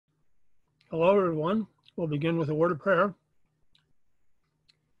Hello, everyone. We'll begin with a word of prayer.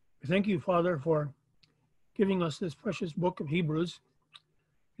 We thank you, Father, for giving us this precious book of Hebrews.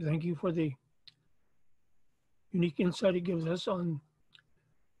 We thank you for the unique insight it gives us on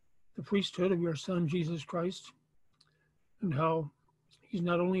the priesthood of your Son, Jesus Christ, and how he's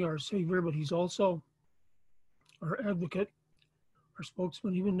not only our Savior, but he's also our advocate, our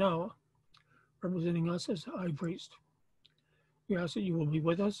spokesman, even now, representing us as high priest. We ask that you will be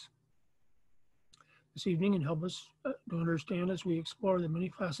with us this evening and help us to understand as we explore the many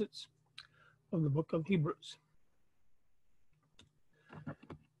facets of the book of Hebrews.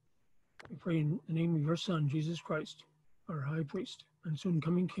 We pray in the name of your Son, Jesus Christ, our high priest and soon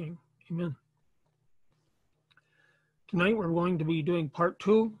coming King. Amen. Tonight we're going to be doing part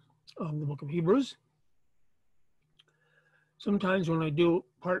 2 of the book of Hebrews. Sometimes when I do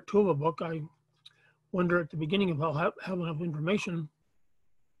part 2 of a book, I wonder at the beginning if I'll have enough information.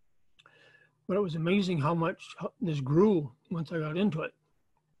 But it was amazing how much this grew once I got into it.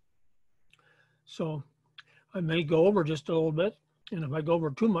 So I may go over just a little bit, and if I go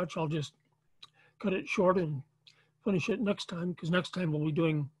over too much, I'll just cut it short and finish it next time, because next time we'll be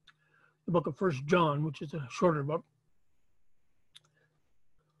doing the book of 1 John, which is a shorter book.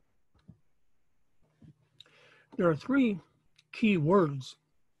 There are 3 key words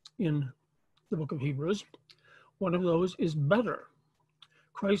in the book of Hebrews. One of those is better.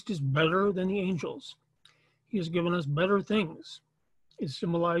 Christ is better than the angels. He has given us better things, is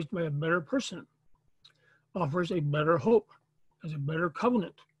symbolized by a better person, offers a better hope, has a better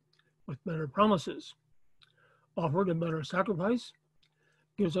covenant with better promises, offered a better sacrifice,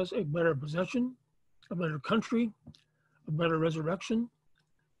 gives us a better possession, a better country, a better resurrection,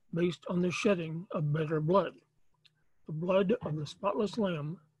 based on the shedding of better blood, the blood of the spotless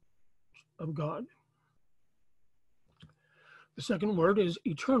Lamb of God. The second word is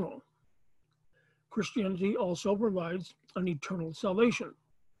eternal. Christianity also provides an eternal salvation,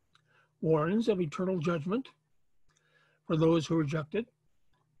 warns of eternal judgment for those who reject it,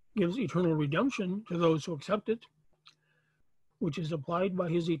 gives eternal redemption to those who accept it, which is applied by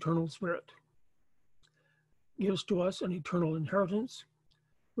his eternal Spirit, gives to us an eternal inheritance,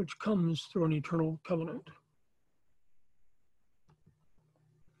 which comes through an eternal covenant.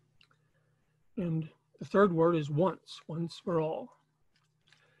 And the third word is once for all.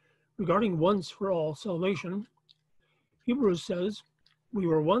 Regarding once for all salvation, Hebrews says, we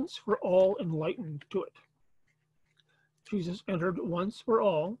were once for all enlightened to it. Jesus entered once for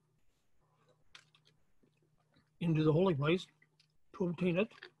all into the holy place to obtain it.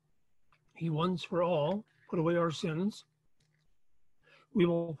 He once for all put away our sins. We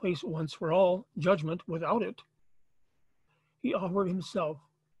will face once for all judgment without it. He offered himself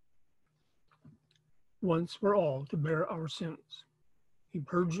once for all to bear our sins. He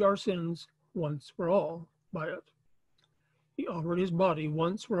purged our sins once for all by it. He offered his body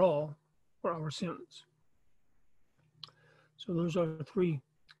once for all for our sins. So those are the 3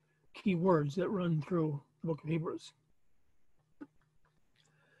 key words that run through the book of Hebrews.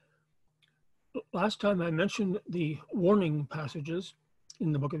 Last time I mentioned the warning passages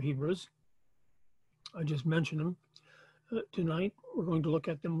in the book of Hebrews. I just mentioned them. Tonight we're going to look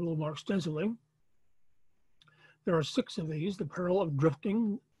at them a little more extensively. There are 6 of these: the peril of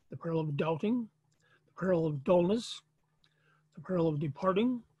drifting, the peril of doubting, the peril of dullness, the peril of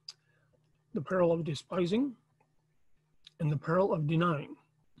departing, the peril of despising, and the peril of denying.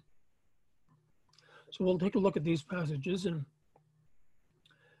 So we'll take a look at these passages and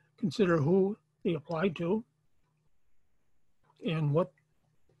consider who they apply to and what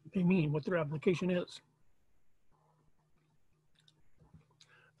they mean, what their application is.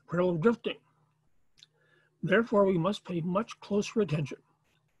 The peril of drifting. Therefore, we must pay much closer attention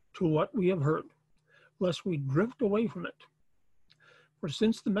to what we have heard, lest we drift away from it. For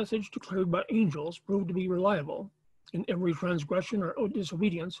since the message declared by angels proved to be reliable, and every transgression or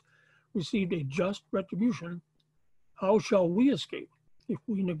disobedience received a just retribution, how shall we escape if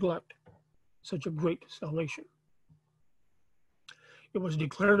we neglect such a great salvation? It was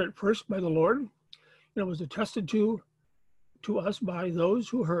declared at first by the Lord, and it was attested to us by those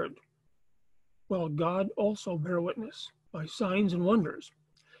who heard, while God also bear witness by signs and wonders,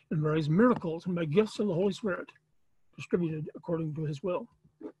 and various miracles, and by gifts of the Holy Spirit, distributed according to his will.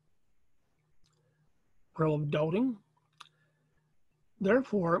 Peril of doubting.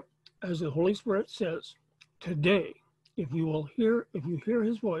 Therefore, as the Holy Spirit says, today, if you hear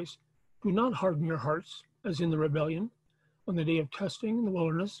his voice, do not harden your hearts as in the rebellion on the day of testing in the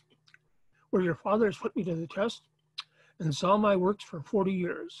wilderness, where your fathers put me to the test and saw my works for 40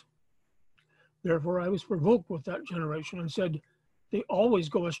 years. Therefore I was provoked with that generation and said, They always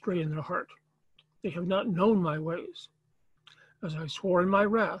go astray in their heart. They have not known my ways. As I swore in my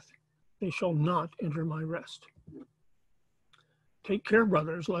wrath, they shall not enter my rest. Take care,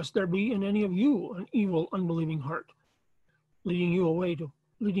 brothers, lest there be in any of you an evil, unbelieving heart, leading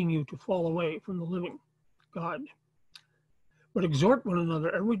you to fall away from the living God. But exhort one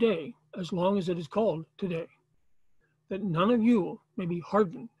another every day, as long as it is called today, that none of you may be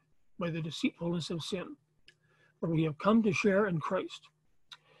hardened by the deceitfulness of sin. For we have come to share in Christ,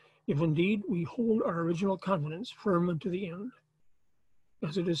 if indeed we hold our original confidence firm unto the end.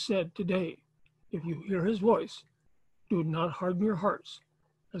 As it is said today, if you hear his voice, do not harden your hearts,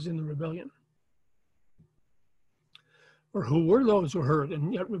 as in the rebellion. For who were those who heard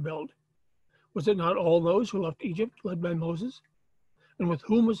and yet rebelled? Was it not all those who left Egypt, led by Moses? And with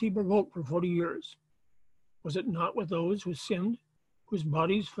whom was he provoked for 40 years? Was it not with those who sinned, whose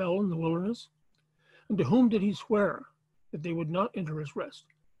bodies fell in the wilderness? And to whom did he swear that they would not enter his rest,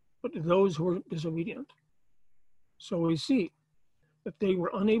 but to those who were disobedient? So we see that they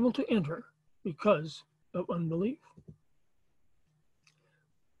were unable to enter because of unbelief.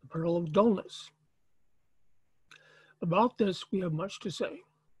 The peril of dullness. About this we have much to say,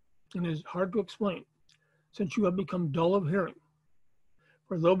 and it is hard to explain, since you have become dull of hearing.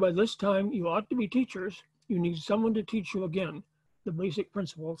 For though by this time you ought to be teachers, you need someone to teach you again the basic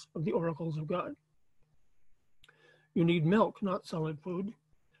principles of the oracles of God. You need milk, not solid food,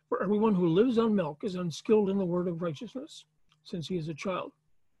 for everyone who lives on milk is unskilled in the word of righteousness, since he is a child.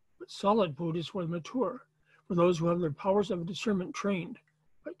 But solid food is for the mature, for those who have their powers of discernment trained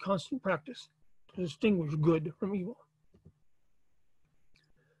by constant practice to distinguish good from evil.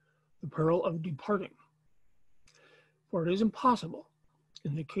 The peril of departing. For it is impossible,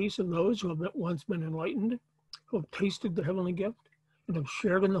 in the case of those who have once been enlightened, who have tasted the heavenly gift, and have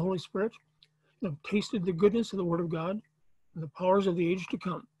shared in the Holy Spirit, and have tasted the goodness of the Word of God, and the powers of the age to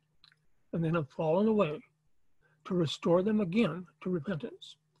come, and then have fallen away, to restore them again to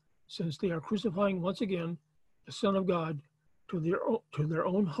repentance, since they are crucifying once again the Son of God to their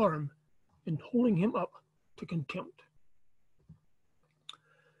own harm, and holding him up to contempt.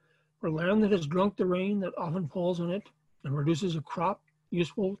 For land that has drunk the rain that often falls on it, and produces a crop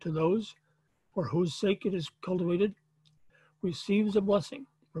useful to those for whose sake it is cultivated, receives a blessing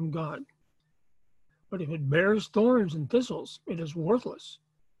from God. But if it bears thorns and thistles, it is worthless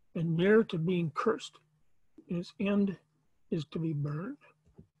and near to being cursed. Its end is to be burned.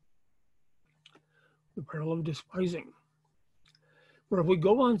 The peril of despising. For if we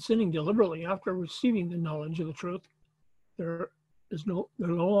go on sinning deliberately after receiving the knowledge of the truth, there no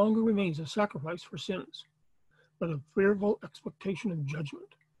longer remains a sacrifice for sins, but a fearful expectation of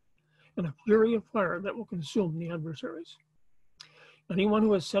judgment, and a fury of fire that will consume the adversaries. Anyone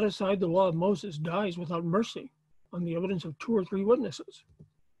who has set aside the law of Moses dies without mercy on the evidence of 2 or 3 witnesses.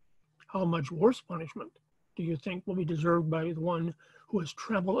 How much worse punishment do you think will be deserved by the one who has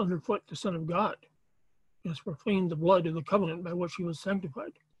trampled underfoot the Son of God, and has profaned the blood of the covenant by which he was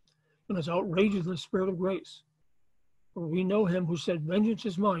sanctified, and has outraged the Spirit of grace? For we know him who said, vengeance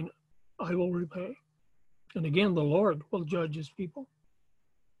is mine, I will repay. And again, the Lord will judge his people.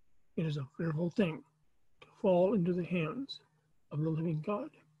 It is a fearful thing to fall into the hands of the living God.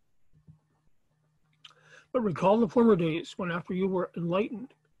 But recall the former days when, after you were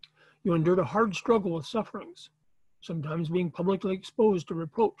enlightened, you endured a hard struggle with sufferings, sometimes being publicly exposed to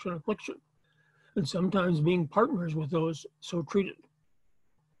reproach and affliction, and sometimes being partners with those so treated.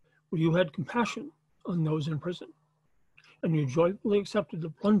 For you had compassion on those in prison, and you joyfully accepted the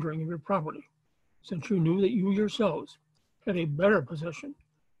plundering of your property, since you knew that you yourselves had a better possession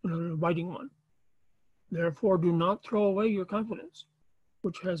and an abiding one. Therefore, do not throw away your confidence,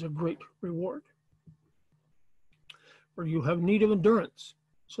 which has a great reward. For you have need of endurance,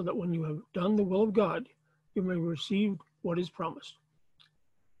 so that when you have done the will of God, you may receive what is promised.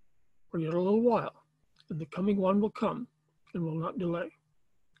 For yet a little while, and the coming one will come and will not delay.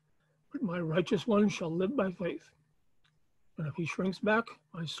 But my righteous one shall live by faith. And if he shrinks back,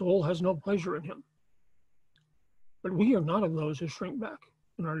 my soul has no pleasure in him. But we are not of those who shrink back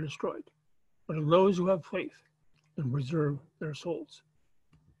and are destroyed, but of those who have faith and preserve their souls.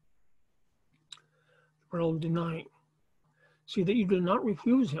 The peril of denying. See that you do not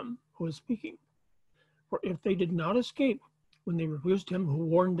refuse him who is speaking. For if they did not escape when they refused him who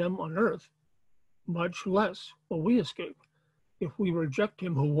warned them on earth, much less will we escape if we reject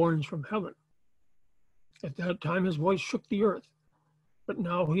him who warns from heaven. At that time his voice shook the earth, but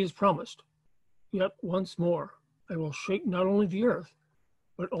now he has promised, yet once more I will shake not only the earth,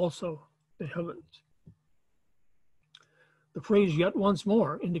 but also the heavens. The phrase yet once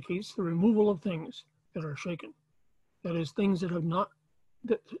more indicates the removal of things that are shaken. that is, things that have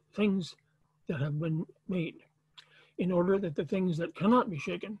been made, in order that the things that cannot be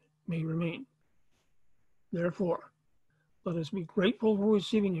shaken may remain. Therefore, let us be grateful for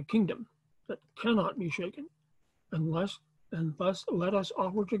receiving a kingdom that cannot be shaken, and thus let us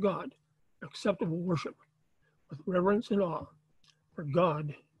offer to God acceptable worship with reverence and awe, for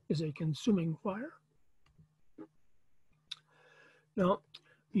God is a consuming fire. Now,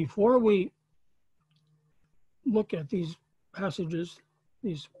 before we look at these passages,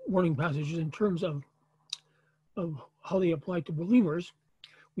 these warning passages, in terms of how they apply to believers,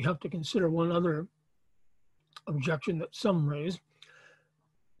 we have to consider one other objection that some raise.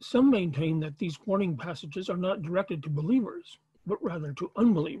 Some maintain that these warning passages are not directed to believers, but rather to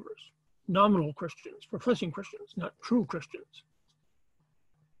unbelievers, nominal Christians, professing Christians, not true Christians.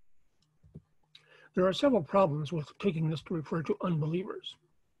 There are several problems with taking this to refer to unbelievers.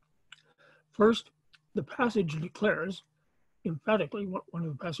 First, the passage declares, emphatically, one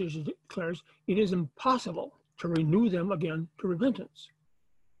of the passages declares, it is impossible to renew them again to repentance.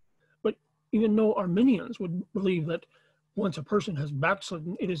 But even though Arminians would believe that once a person has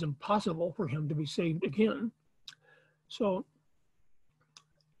backslidden, it is impossible for him to be saved again. So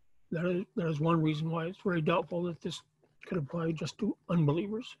that is one reason why it's very doubtful that this could apply just to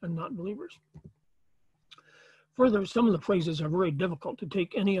unbelievers and not believers. Further, some of the phrases are very difficult to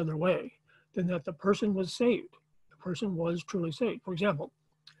take any other way than that the person was saved. The person was truly saved. For example,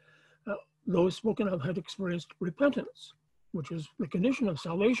 those spoken of had experienced repentance, which is the condition of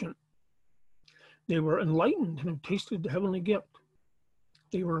salvation. They were enlightened and had tasted the heavenly gift.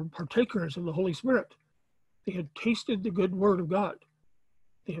 They were partakers of the Holy Spirit. They had tasted the good word of God.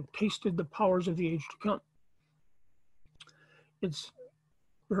 They have tasted the powers of the age to come. It's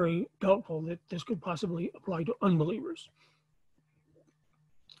very doubtful that this could possibly apply to unbelievers.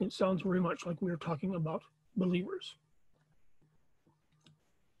 It sounds very much like we're talking about believers.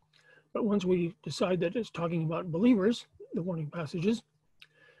 But once we decide that it's talking about believers, the warning passages,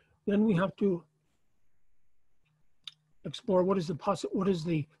 then we have to explore what is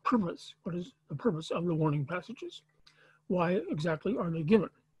the purpose of the warning passages. Why exactly are they given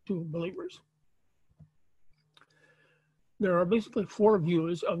to believers? There are basically four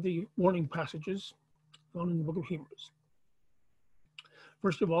views of the warning passages found in the book of Hebrews.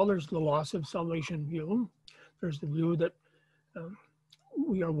 First of all, there's the loss of salvation view. There's the view that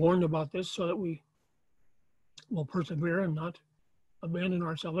we are warned about this so that we will persevere and not abandon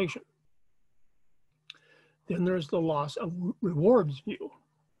our salvation. Then there's the loss of rewards view.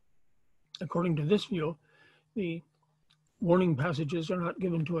 According to this view, the warning passages are not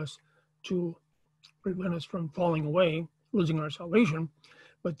given to us to prevent us from falling away, losing our salvation,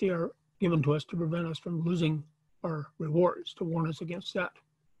 but they are given to us to prevent us from losing our rewards, to warn us against that.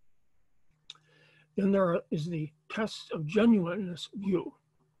 Then there is the tests of genuineness view.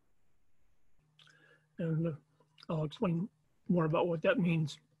 And I'll explain more about what that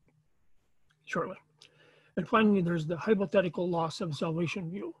means shortly. And finally, there's the hypothetical loss of salvation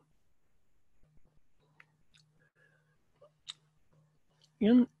view.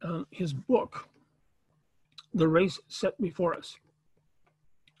 In his book, The Race Set Before Us,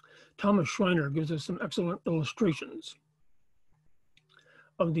 Thomas Schreiner gives us some excellent illustrations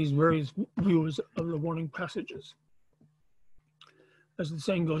of these various views of the warning passages. As the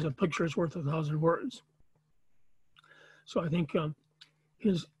saying goes, a picture is worth 1,000 words. So I think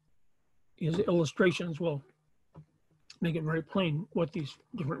his illustrations will make it very plain what these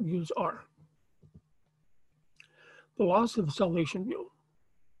different views are. The loss of salvation view.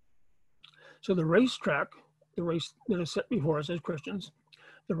 So the racetrack, the race that is set before us as Christians,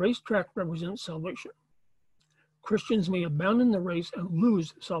 the racetrack represents salvation. Christians may abandon the race and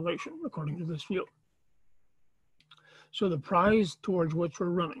lose salvation, according to this view. So the prize towards which we're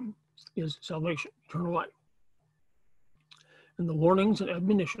running is salvation, eternal life. And the warnings and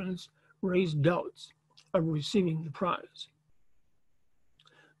admonitions raise doubts of receiving the prize.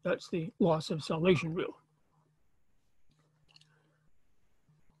 That's the loss of salvation view.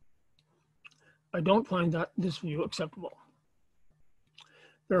 I don't find this view acceptable.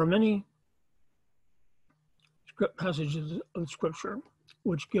 There are many passages of Scripture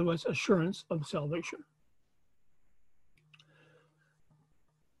which give us assurance of salvation,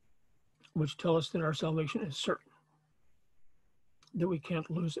 which tell us that our salvation is certain, that we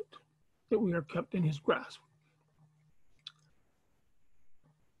can't lose it, that we are kept in his grasp.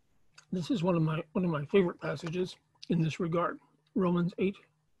 This is one of my favorite passages in this regard, Romans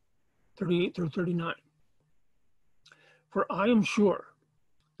 8:38 through 39. For I am sure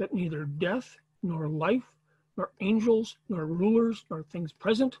that neither death, nor life, nor angels, nor rulers, nor things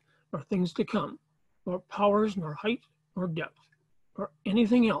present, nor things to come, nor powers, nor height, nor depth, nor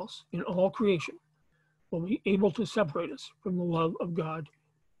anything else in all creation will be able to separate us from the love of God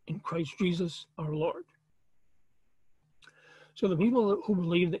in Christ Jesus our Lord. So the people who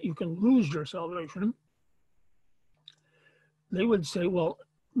believe that you can lose your salvation, they would say, well,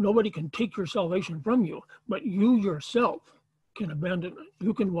 nobody can take your salvation from you, but you yourself can abandon it.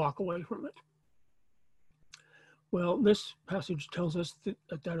 You can walk away from it. Well, this passage tells us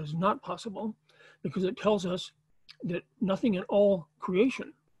that that is not possible, because it tells us that nothing in all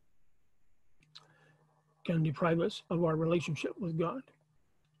creation can deprive us of our relationship with God.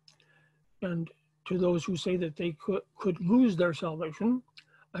 And to those who say that they could lose their salvation,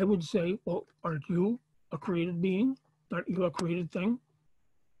 I would say, well, aren't you a created being? Aren't you a created thing?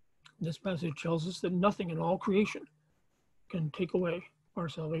 This passage tells us that nothing in all creation can take away our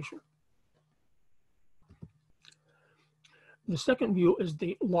salvation. The second view is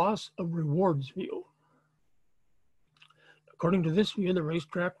the loss of rewards view. According to this view, the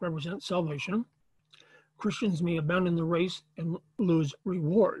racetrack represents salvation. Christians may abandon the race and lose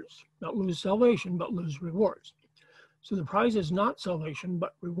rewards. Not lose salvation, but lose rewards. So the prize is not salvation,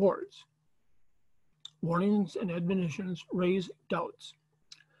 but rewards. Warnings and admonitions raise doubts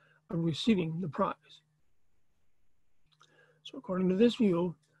of receiving the prize. So according to this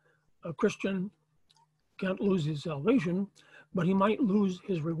view, a Christian can't lose his salvation, but he might lose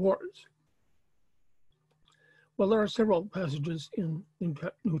his rewards. Well, there are several passages in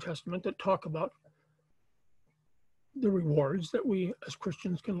the New Testament that talk about the rewards that we as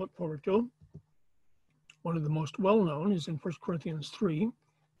Christians can look forward to. One of the most well-known is in 1 Corinthians 3.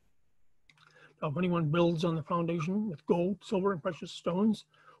 Now, if anyone builds on the foundation with gold, silver, and precious stones,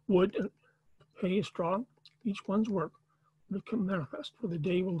 wood, and hay, straw, each one's work will become manifest, for the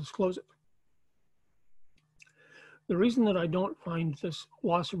day will disclose it. The reason that I don't find this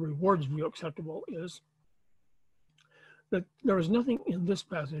loss of rewards view acceptable is that there is nothing in this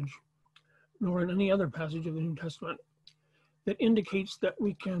passage, nor in any other passage of the New Testament, that indicates that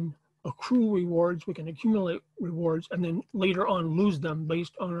we can accrue rewards, we can accumulate rewards, and then later on lose them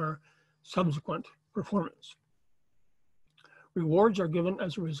based on our subsequent performance. Rewards are given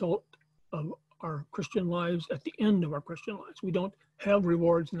as a result of our Christian lives at the end of our Christian lives. We don't have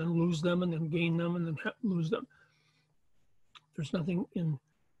rewards and then lose them and then gain them and then lose them. There's nothing in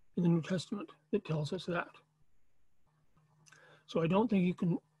the New Testament that tells us that. So I don't think you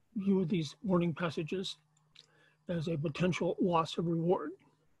can view these warning passages as a potential loss of reward.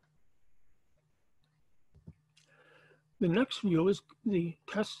 The next view is the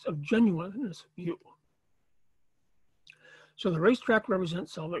tests of genuineness view. So the racetrack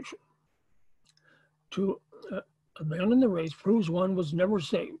represents salvation. To abandon the race proves one was never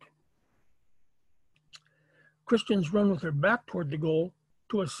saved. Christians run with their back toward the goal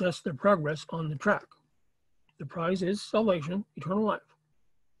to assess their progress on the track. The prize is salvation, eternal life.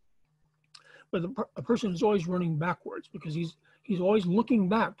 But a person is always running backwards because he's always looking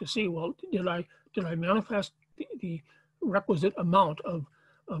back to see, well, did I manifest the requisite amount of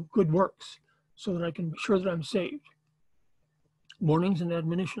good works so that I can be sure that I'm saved? Warnings and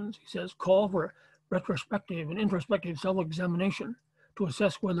admonitions, he says, call for retrospective and introspective self-examination to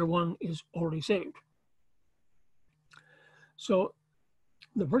assess whether one is already saved. So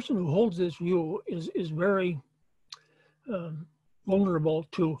the person who holds this view is very vulnerable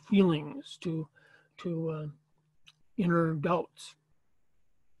to feelings, to inner doubts.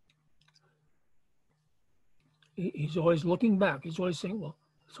 He's always looking back. He's always saying, well,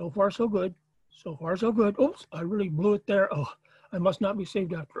 so far so good. So far so good. Oops, I really blew it there. Oh, I must not be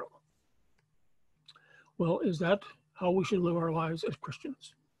saved after all. Well, is that how we should live our lives as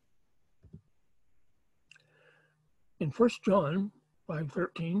Christians? In 1 John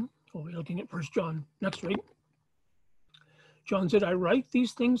 5:13, we'll be looking at 1 John next week. John said, I write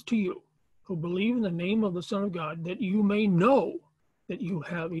these things to you who believe in the name of the Son of God, that you may know that you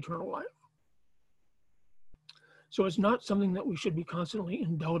have eternal life. So it's not something that we should be constantly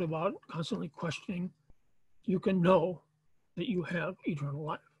in doubt about, constantly questioning. You can know that you have eternal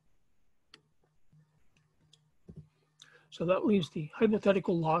life. So that leaves the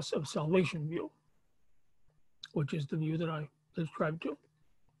hypothetical loss of salvation view, which is the view that I subscribe to.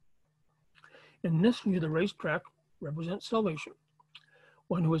 In this view, the racetrack represents salvation.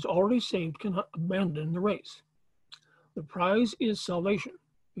 One who is already saved cannot abandon the race. The prize is salvation,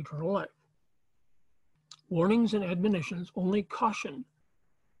 eternal life. Warnings and admonitions only caution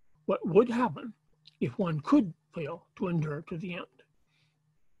what would happen if one could fail to endure to the end.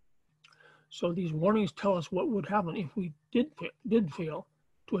 So these warnings tell us what would happen if we did fail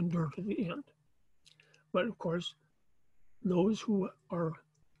to endure to the end. But of course, those who are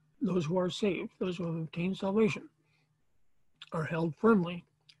those who are saved, those who have obtained salvation, are held firmly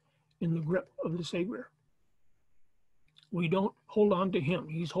in the grip of the Savior. We don't hold on to him.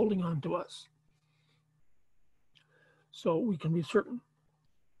 He's holding on to us. So we can be certain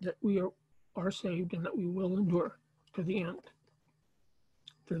that we are saved and that we will endure to the end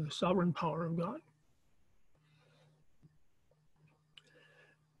through the sovereign power of God.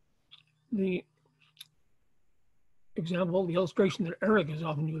 The example, the illustration that Eric has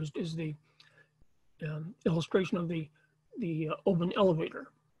often used is the illustration of the open elevator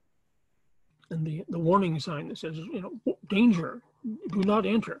and the warning sign that says, danger, do not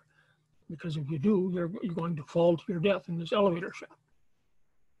enter, because if you do, you're going to fall to your death in this elevator shaft.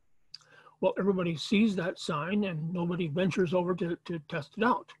 Well, everybody sees that sign and nobody ventures over to test it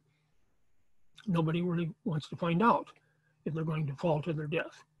out. Nobody really wants to find out if they're going to fall to their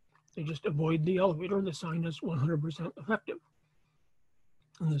death. They just avoid the elevator. The sign is 100% effective.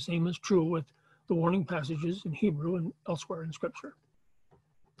 And the same is true with the warning passages in Hebrew and elsewhere in Scripture.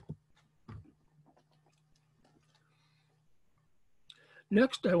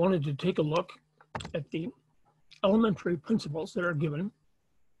 Next, I wanted to take a look at the elementary principles that are given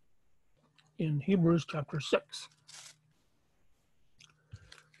in Hebrews chapter 6.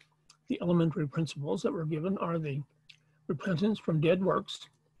 The elementary principles that were given are the repentance from dead works,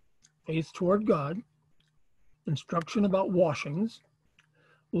 faith toward God, instruction about washings,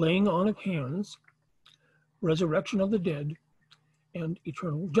 laying on of hands, resurrection of the dead, and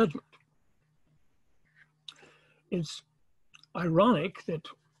eternal judgment. It's ironic that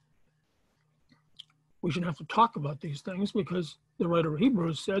we should have to talk about these things because the writer of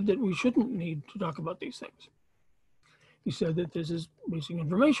Hebrews said that we shouldn't need to talk about these things. He said that this is basic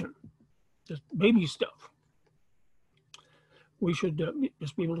information, just baby stuff. We should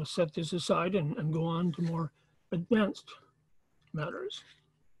just be able to set this aside and go on to more advanced matters.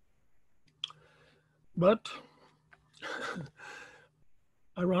 But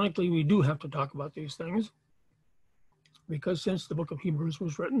ironically, we do have to talk about these things because since the book of Hebrews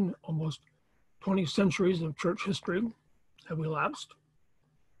was written, almost 20 centuries of church history have elapsed.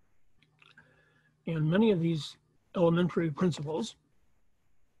 And many of these elementary principles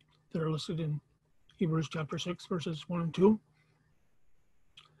that are listed in Hebrews chapter 6, verses 1 and 2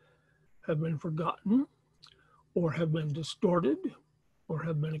 have been forgotten, or have been distorted, or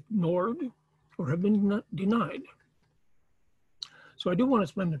have been ignored, or have been denied. So I do want to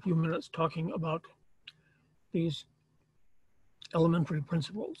spend a few minutes talking about these elementary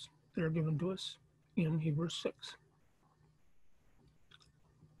principles that are given to us in Hebrews 6.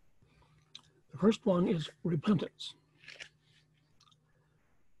 The first one is repentance.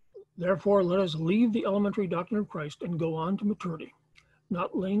 Therefore, let us leave the elementary doctrine of Christ and go on to maturity,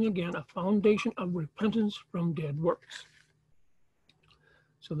 not laying again a foundation of repentance from dead works.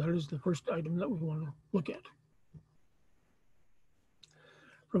 So that is the first item that we want to look at.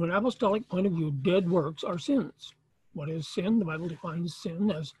 From an apostolic point of view, dead works are sins. What is sin? The Bible defines sin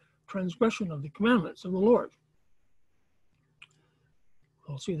as transgression of the commandments of the Lord.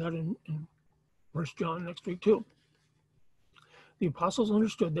 We'll see that in 1 John next week too. The apostles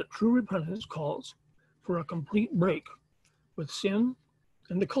understood that true repentance calls for a complete break with sin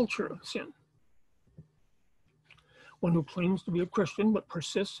and the culture of sin. One who claims to be a Christian but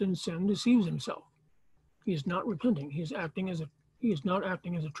persists in sin deceives himself. He is not repenting. He is not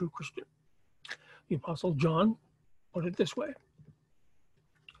acting as a true Christian. The apostle John put it this way: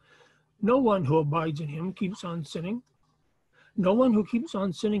 no one who abides in him keeps on sinning. No one who keeps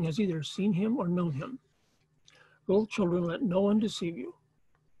on sinning has either seen him or known him. Little children, let no one deceive you.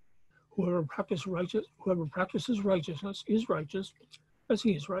 Whoever practices righteousness is righteous as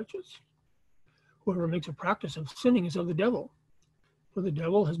he is righteous. Whoever makes a practice of sinning is of the devil, for the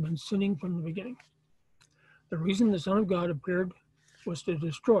devil has been sinning from the beginning. The reason the Son of God appeared was to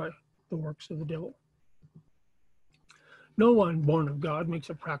destroy the works of the devil. No one born of God makes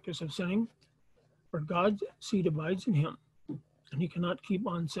a practice of sinning, for God's seed abides in him, and he cannot keep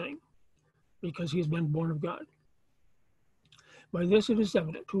on sinning, because he has been born of God. By this it is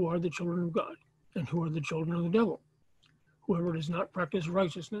evident who are the children of God, and who are the children of the devil. Whoever does not practice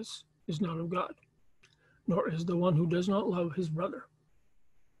righteousness is not of God, nor is the one who does not love his brother.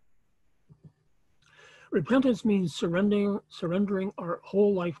 Repentance means surrendering our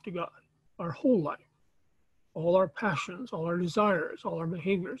whole life to God, our whole life, all our passions, all our desires, all our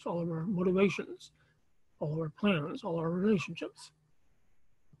behaviors, all of our motivations, all of our plans, all our relationships.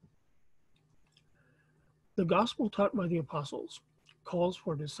 The gospel taught by the apostles calls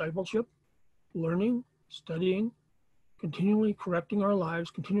for discipleship, learning, studying, continually correcting our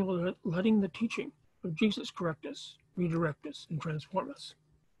lives, continually letting the teaching of Jesus correct us, redirect us, and transform us.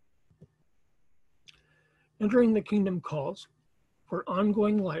 Entering the kingdom calls for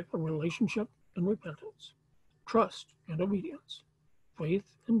ongoing life of relationship and repentance, trust and obedience, faith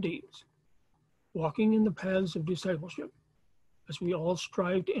and deeds, walking in the paths of discipleship as we all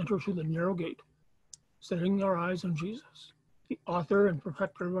strive to enter through the narrow gate, setting our eyes on Jesus, the author and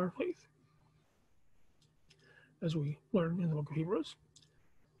perfecter of our faith. As we learn in the book of Hebrews,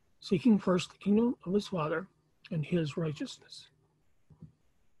 seeking first the kingdom of his Father and his righteousness.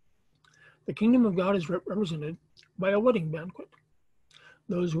 The kingdom of God is represented by a wedding banquet.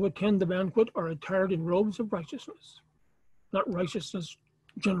 Those who attend the banquet are attired in robes of righteousness, not righteousness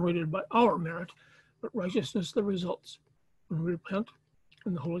generated by our merit, but righteousness that results when we repent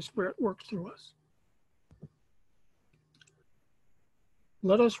and the Holy Spirit works through us.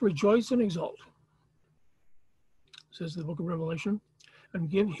 Let us rejoice and exult, says the book of Revelation, and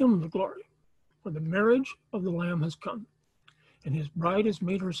give him the glory, for the marriage of the Lamb has come, and his bride has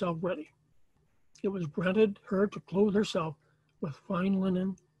made herself ready. It was granted her to clothe herself with fine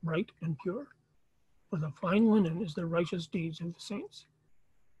linen, bright and pure, for the fine linen is the righteous deeds of the saints.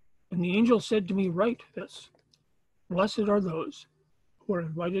 And the angel said to me, write this, blessed are those who are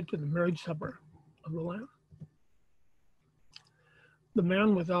invited to the marriage supper of the Lamb. The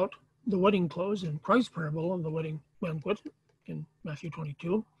man without the wedding clothes in Christ's parable of the wedding banquet in Matthew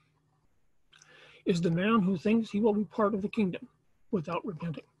 22 is the man who thinks he will be part of the kingdom without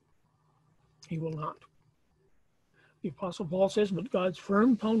repenting. He will not. The Apostle Paul says, but God's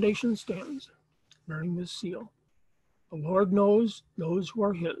firm foundation stands, bearing this seal. The Lord knows those who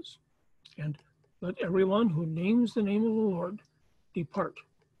are his, and let everyone who names the name of the Lord depart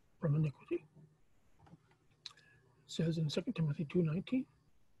from iniquity. It says in 2 Timothy 2:19.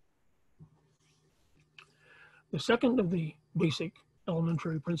 The second of the basic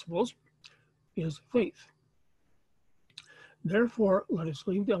elementary principles is faith. Therefore, let us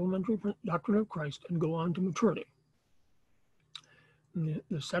leave the elementary doctrine of Christ and go on to maturity. And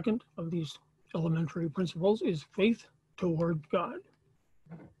the second of these elementary principles is faith toward God.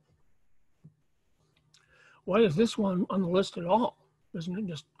 Why is this one on the list at all? Doesn't it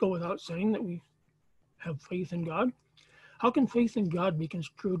just go without saying that we have faith in God? How can faith in God be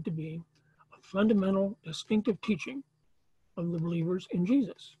construed to be a fundamental, distinctive teaching of the believers in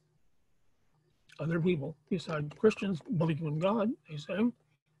Jesus? Other people, besides Christians, believe in God, they say.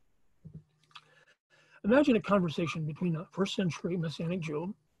 Imagine a conversation between a first century Messianic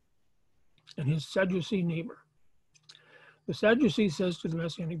Jew and his Sadducee neighbor. The Sadducee says to the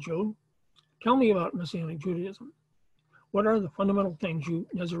Messianic Jew, tell me about Messianic Judaism. What are the fundamental things you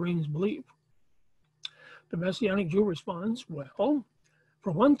Nazarenes believe? The Messianic Jew responds, well,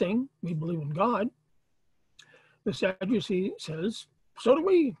 for one thing, we believe in God. The Sadducee says, so do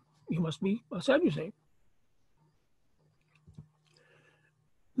we. You must be a Sadducee.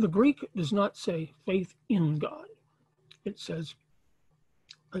 The Greek does not say faith in God. It says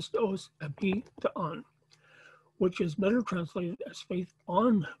pistos epi theon, which is better translated as faith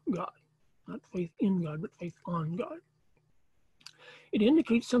on God. Not faith in God, but faith on God. It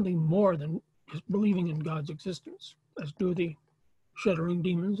indicates something more than just believing in God's existence, as do the shuddering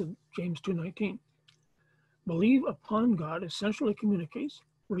demons of James 2:19. Believe upon God essentially communicates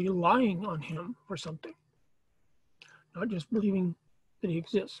relying on him for something. Not just believing that he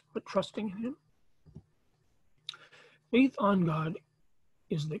exists, but trusting in him. Faith on God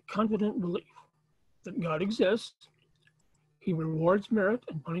is the confident belief that God exists, he rewards merit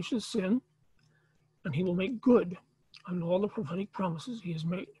and punishes sin, and he will make good on all the prophetic promises he has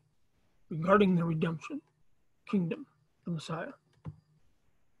made regarding the redemption, kingdom, the Messiah.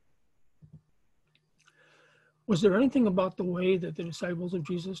 Was there anything about the way that the disciples of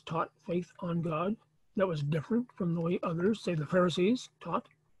Jesus taught faith on God that was different from the way others, say the Pharisees, taught?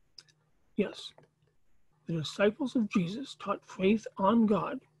 Yes. The disciples of Jesus taught faith on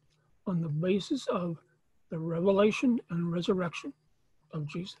God on the basis of the revelation and resurrection of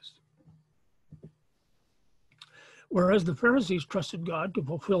Jesus. Whereas the Pharisees trusted God to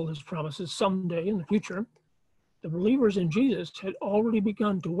fulfill his promises someday in the future, the believers in Jesus had already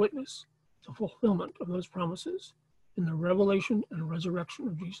begun to witness the fulfillment of those promises in the revelation and resurrection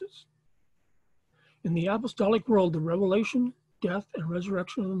of Jesus. In the apostolic world, the revelation, death, and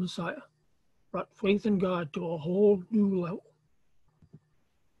resurrection of the Messiah brought faith in God to a whole new level.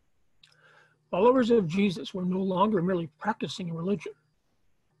 Followers of Jesus were no longer merely practicing a religion.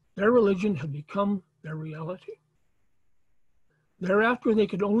 Their religion had become their reality. Thereafter, they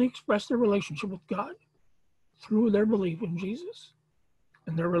could only express their relationship with God through their belief in Jesus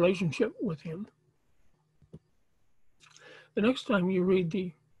and their relationship with him. The next time you read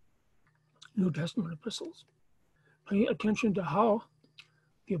the New Testament epistles, pay attention to how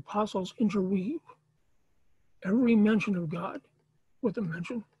the apostles interweave every mention of God with a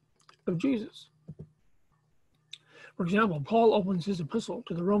mention of Jesus. For example, Paul opens his epistle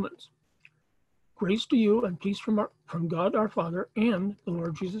to the Romans. Grace to you and peace from God our Father and the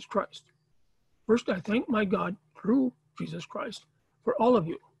Lord Jesus Christ. First, I thank my God through Jesus Christ for all of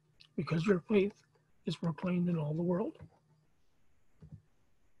you, because your faith is proclaimed in all the world.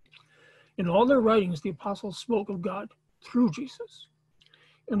 In all their writings, the apostles spoke of God through Jesus,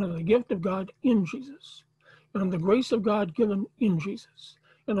 and of the gift of God in Jesus, and of the grace of God given in Jesus,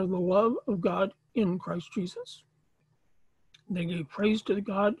 and of the love of God in Christ Jesus. They gave praise to the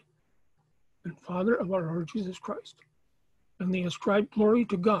God and Father of our Lord Jesus Christ, and they ascribed glory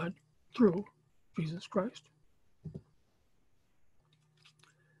to God through Jesus Christ.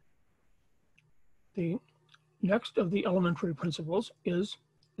 The next of the elementary principles is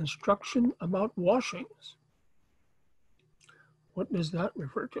instruction about washings. What does that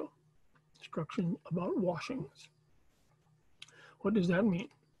refer to? Instruction about washings. What does that mean?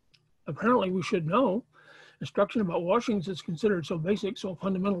 Apparently we should know. Instruction about washings is considered so basic, so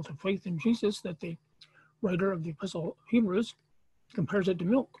fundamental to faith in Jesus that the writer of the Epistle of Hebrews compares it to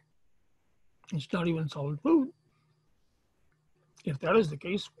milk. It's not even solid food. If that is the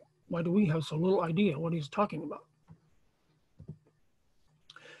case, why do we have so little idea what he's talking about?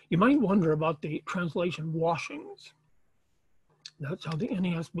 You might wonder about the translation washings. That's how the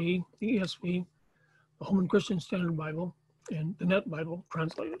NASB, the ESV, the Holman Christian Standard Bible, and the Net Bible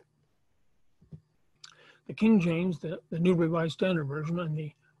translate it. The King James, the New Revised Standard Version, and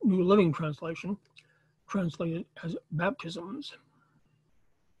the New Living Translation translate it as baptisms.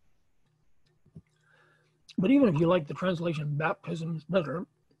 But even if you like the translation baptisms better,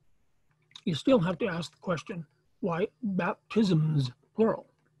 you still have to ask the question, why baptisms, plural?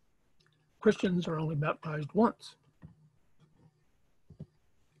 Christians are only baptized once.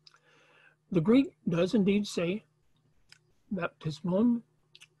 The Greek does indeed say baptismon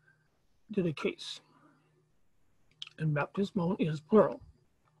didikais, and baptismon is plural.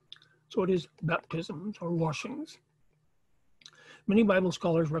 So it is baptisms or washings. Many Bible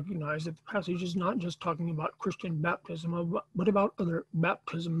scholars recognize that the passage is not just talking about Christian baptism, but about other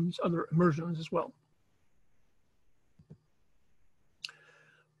baptisms, other immersions as well.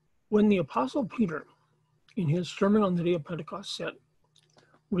 When the Apostle Peter, in his sermon on the day of Pentecost, said,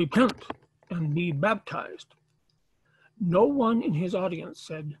 "Repent and be baptized," no one in his audience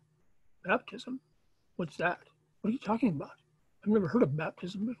said, "Baptism? What's that? What are you talking about? I've never heard of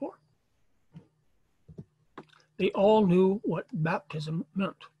baptism before." They all knew what baptism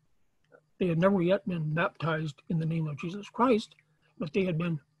meant. They had never yet been baptized in the name of Jesus Christ, but they had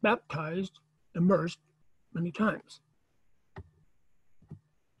been baptized, immersed many times.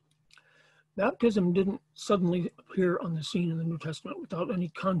 Baptism didn't suddenly appear on the scene in the New Testament without any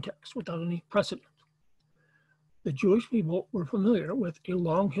context, without any precedent. The Jewish people were familiar with a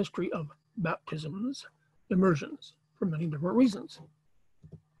long history of baptisms, immersions, for many different reasons.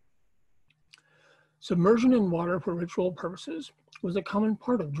 Submersion in water for ritual purposes was a common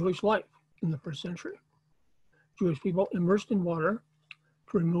part of Jewish life in the first century. Jewish people immersed in water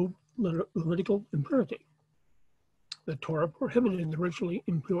to remove Levitical impurity. The Torah prohibited the ritually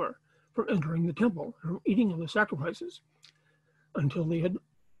impure from entering the temple and from eating of the sacrifices until they had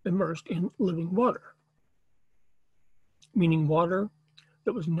immersed in living water, meaning water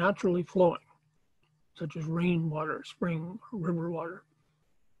that was naturally flowing, such as rainwater, spring, or river water.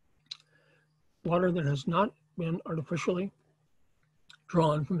 Water that has not been artificially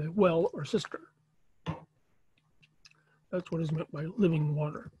drawn from a well or cistern. That's what is meant by living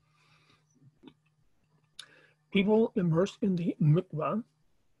water. People immersed in the mikvah,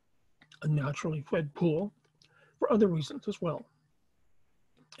 a naturally fed pool, for other reasons as well.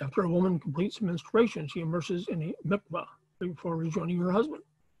 After a woman completes menstruation, she immerses in a mikvah before rejoining her husband.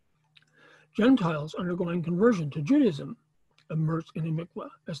 Gentiles undergoing conversion to Judaism immersed in a mikvah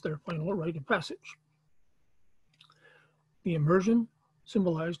as their final rite of passage. The immersion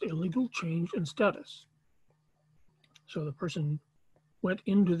symbolized a legal change in status. So the person went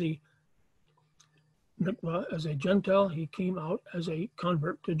into the mikvah as a Gentile, he came out as a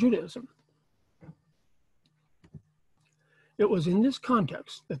convert to Judaism. It was in this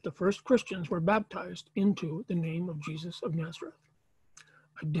context that the first Christians were baptized into the name of Jesus of Nazareth,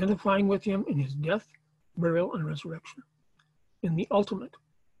 identifying with him in his death, burial, and resurrection, in the ultimate,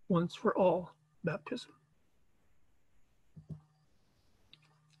 once for all, baptism.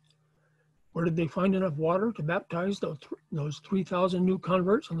 Where did they find enough water to baptize those 3,000 new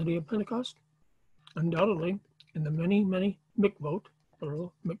converts on the day of Pentecost? Undoubtedly, in the many, many mikvot,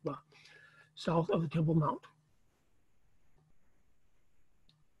 plural mikvah, south of the Temple Mount.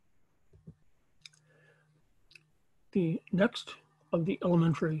 The next of the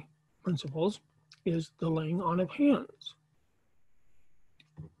elementary principles is the laying on of hands.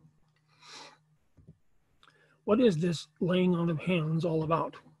 What is this laying on of hands all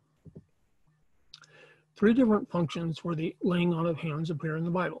about? Three different functions for the laying on of hands appear in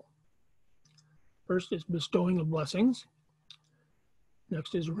the Bible. First is bestowing of blessings.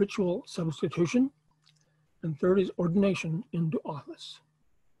 Next is ritual substitution. And third is ordination into office.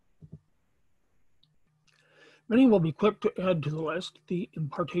 Many will be quick to add to the list the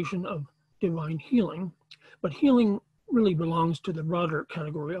impartation of divine healing, but healing really belongs to the broader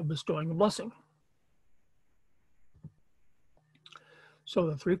category of bestowing a blessing. So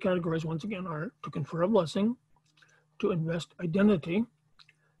the three categories, once again, are to confer a blessing, to invest identity,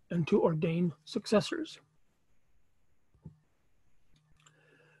 and to ordain successors.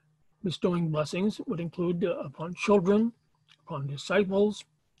 Bestowing blessings would include upon children, upon disciples,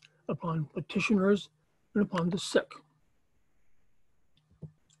 upon petitioners, and upon the sick.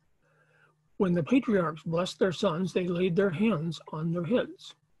 When the patriarchs blessed their sons, they laid their hands on their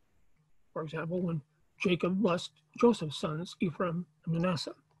heads. For example, when Jacob blessed Joseph's sons, Ephraim and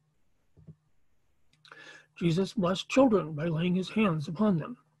Manasseh. Jesus blessed children by laying his hands upon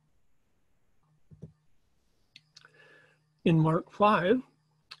them. In Mark 5,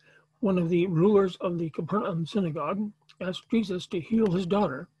 one of the rulers of the Capernaum synagogue asked Jesus to heal his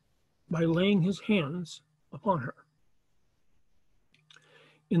daughter by laying his hands upon her.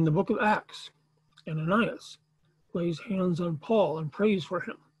 In the book of Acts, Ananias lays hands on Paul and prays for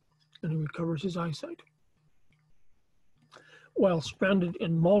him, and he recovers his eyesight. While stranded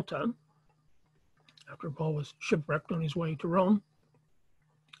in Malta, after Paul was shipwrecked on his way to Rome,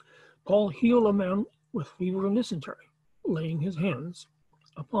 Paul healed a man with fever and dysentery, laying his hands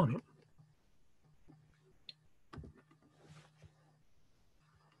upon him.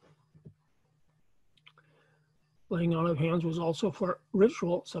 Laying on of hands was also for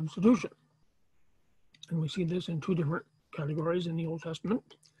ritual substitution. And we see this in two different categories in the Old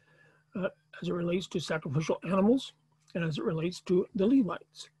Testament, as it relates to sacrificial animals and as it relates to the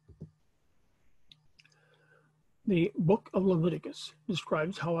Levites. The book of Leviticus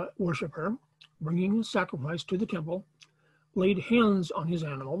describes how a worshiper, bringing a sacrifice to the temple, laid hands on his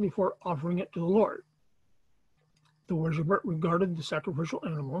animal before offering it to the Lord. The worshiper regarded the sacrificial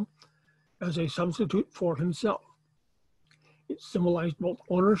animal as a substitute for himself. It symbolized both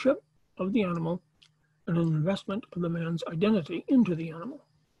ownership of the animal and an investment of the man's identity into the animal.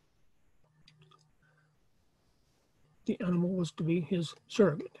 The animal was to be his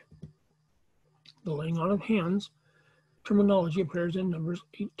surrogate. The laying on of hands terminology appears in Numbers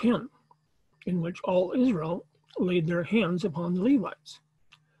 8:10, in which all Israel laid their hands upon the Levites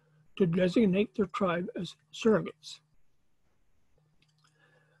to designate their tribe as surrogates,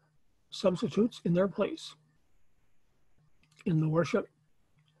 substitutes in their place in the worship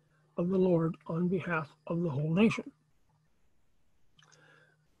of the Lord on behalf of the whole nation.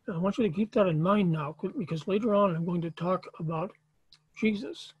 Now, I want you to keep that in mind now, because later on I'm going to talk about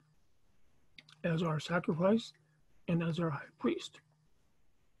Jesus as our sacrifice and as our high priest.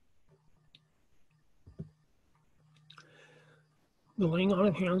 The laying on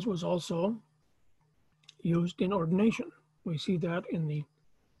of hands was also used in ordination. We see that in the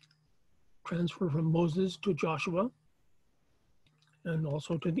transfer from Moses to Joshua, and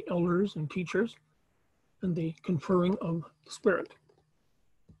also to the elders and teachers, and the conferring of the Spirit.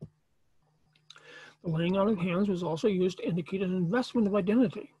 The laying on of hands was also used to indicate an investment of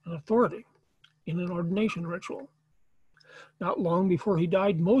identity and authority in an ordination ritual. Not long before he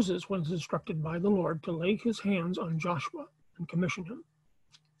died, Moses was instructed by the Lord to lay his hands on Joshua and commission him.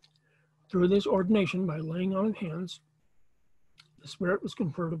 Through this ordination, by laying on of hands, the Spirit was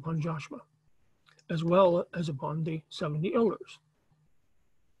conferred upon Joshua, as well as upon the 70 elders.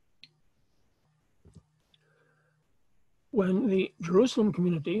 When the Jerusalem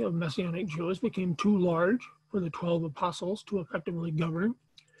community of Messianic Jews became too large for the 12 apostles to effectively govern,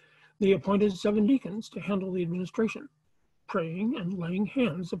 they appointed 7 deacons to handle the administration, praying and laying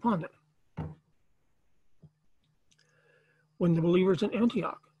hands upon them. When the believers in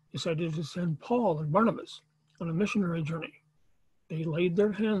Antioch decided to send Paul and Barnabas on a missionary journey, they laid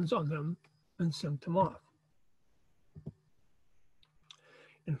their hands on them and sent them off.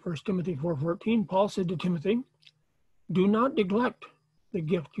 In 1 Timothy 4:14, Paul said to Timothy, "Do not neglect the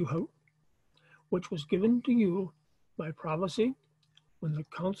gift you have, which was given to you by prophecy when the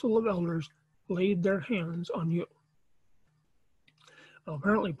council of elders laid their hands on you." Now,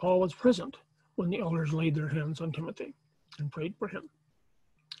 apparently, Paul was present when the elders laid their hands on Timothy and prayed for him.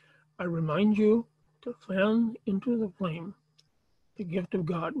 I remind you to fan into the flame the gift of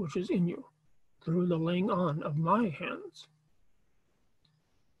God which is in you, through the laying on of my hands.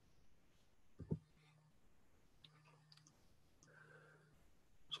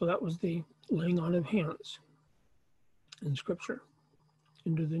 So that was the laying on of hands in Scripture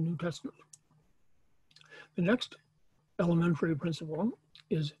into the New Testament. The next elementary principle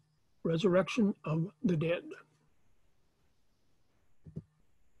is resurrection of the dead.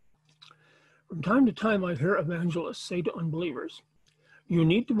 From time to time, I hear evangelists say to unbelievers, you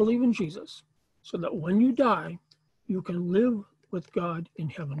need to believe in Jesus so that when you die, you can live with God in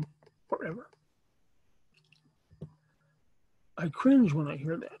heaven forever. I cringe when I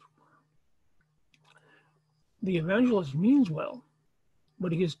hear that. The evangelist means well,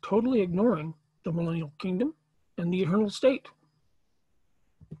 but he is totally ignoring the millennial kingdom and the eternal state.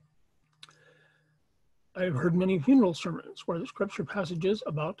 I have heard many funeral sermons where the scripture passages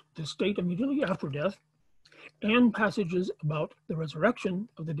about the state immediately after death and passages about the resurrection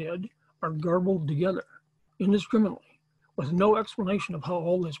of the dead are garbled together indiscriminately with no explanation of how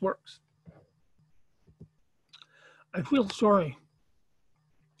all this works. I feel sorry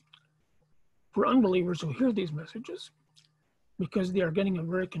for unbelievers who hear these messages because they are getting a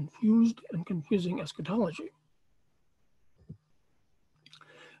very confused and confusing eschatology.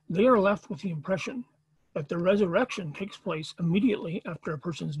 They are left with the impression that the resurrection takes place immediately after a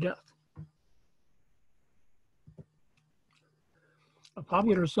person's death. A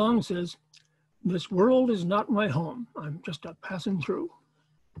popular song says, "This world is not my home, I'm just a passing through."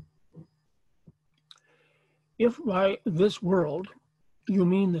 If by this world you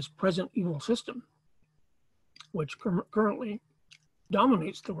mean this present evil system, which currently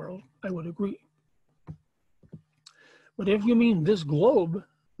dominates the world, I would agree. But if you mean this globe,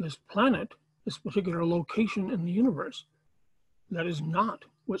 this planet, this particular location in the universe, that is not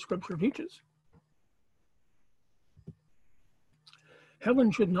what Scripture teaches.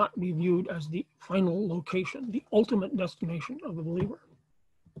 Heaven should not be viewed as the final location, the ultimate destination of the believer.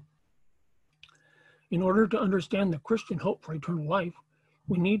 In order to understand the Christian hope for eternal life,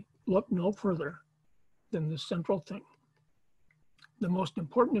 we need look no further than the central thing, the most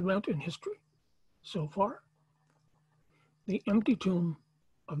important event in history so far, the empty tomb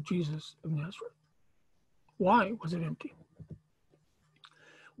of Jesus of Nazareth. Why was it empty?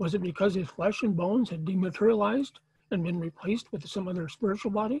 Was it because his flesh and bones had dematerialized and been replaced with some other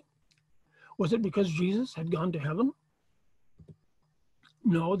spiritual body? Was it because Jesus had gone to heaven?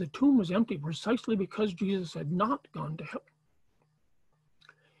 No, the tomb was empty precisely because Jesus had not gone to heaven.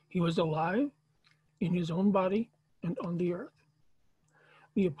 He was alive in his own body and on the earth.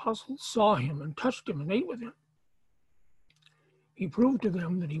 The apostles saw him and touched him and ate with him. He proved to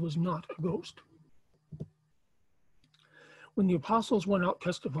them that he was not a ghost. When the apostles went out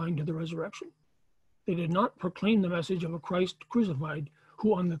testifying to the resurrection, they did not proclaim the message of a Christ crucified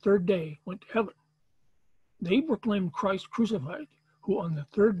who on the third day went to heaven. They proclaimed Christ crucified who on the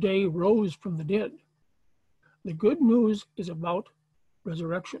third day rose from the dead. The good news is about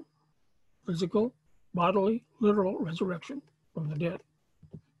resurrection, physical, bodily, literal resurrection from the dead.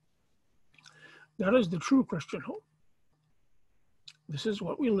 That is the true Christian hope. This is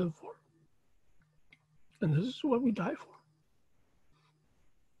what we live for. And this is what we die for.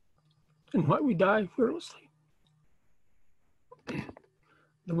 And why we die fearlessly.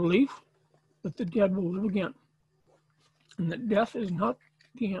 The belief that the dead will live again, and that death is not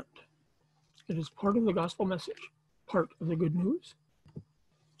the end. It is part of the gospel message, part of the good news.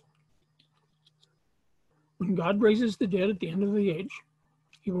 When God raises the dead at the end of the age,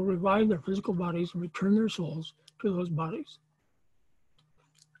 he will revive their physical bodies and return their souls to those bodies.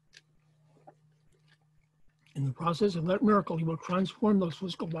 In the process of that miracle, he will transform those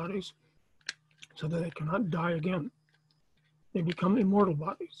physical bodies so that they cannot die again. They become immortal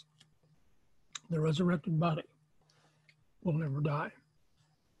bodies. The resurrected body will never die.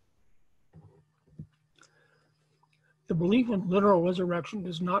 The belief in literal resurrection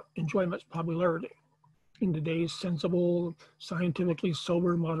does not enjoy much popularity in today's sensible, scientifically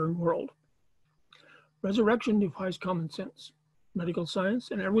sober modern world. Resurrection defies common sense, medical science,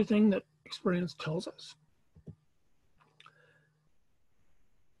 and everything that experience tells us.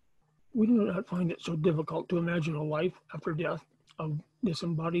 We do not find it so difficult to imagine a life after death of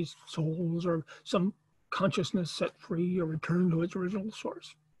disembodied souls or some consciousness set free or returned to its original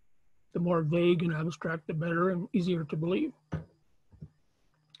source. The more vague and abstract, the better and easier to believe.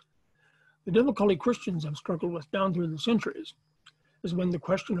 The difficulty Christians have struggled with down through the centuries has been the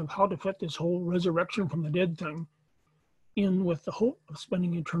question of how to fit this whole resurrection from the dead thing in with the hope of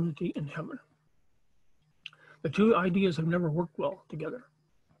spending eternity in heaven. The two ideas have never worked well together.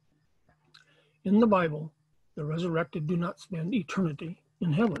 In the Bible, the resurrected do not spend eternity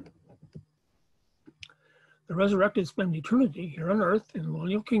in heaven. The resurrected spend eternity here on earth in the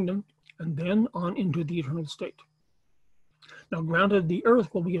millennial kingdom and then on into the eternal state. Now, granted, the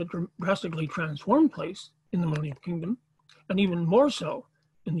earth will be a drastically transformed place in the millennial kingdom, and even more so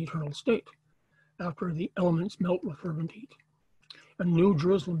in the eternal state, after the elements melt with fervent heat, and New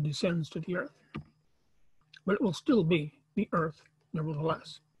Jerusalem descends to the earth. But it will still be the earth,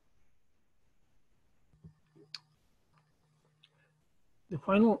 nevertheless. The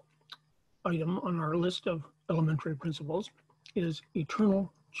final item on our list of elementary principles is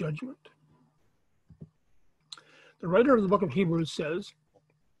eternal judgment. The writer of the book of Hebrews says,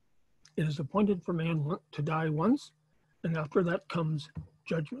 "It is appointed for man to die once, and after that comes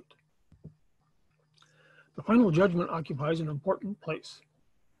judgment." The final judgment occupies an important place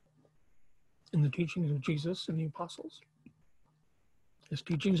in the teachings of Jesus and the apostles. His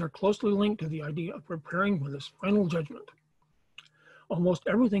teachings are closely linked to the idea of preparing for this final judgment. Almost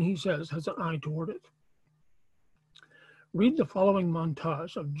everything he says has an eye toward it. Read the following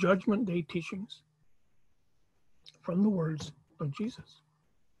montage of Judgment Day teachings from the words of Jesus.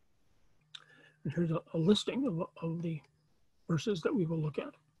 And here's a listing of the verses that we will look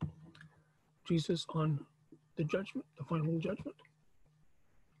at. Jesus on the judgment, the final judgment.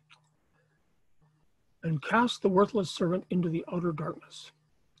 "And cast the worthless servant into the outer darkness.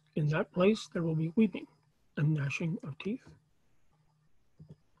 In that place there will be weeping and gnashing of teeth.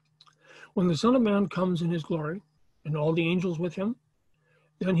 When the Son of Man comes in his glory, and all the angels with him,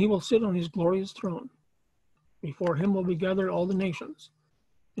 then he will sit on his glorious throne. Before him will be gathered all the nations,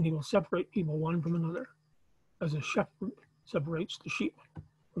 and he will separate people one from another, as a shepherd separates the sheep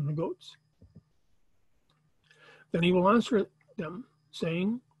from the goats. Then he will answer them,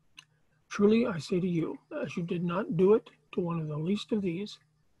 saying, 'Truly I say to you, as you did not do it to one of the least of these,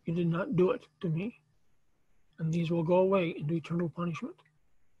 you did not do it to me.' And these will go away into eternal punishment,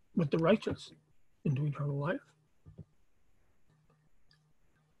 but the righteous into eternal life.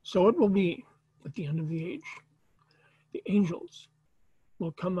 So it will be at the end of the age. The angels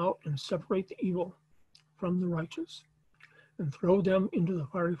will come out and separate the evil from the righteous and throw them into the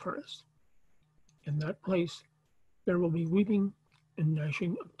fiery furnace. In that place, there will be weeping and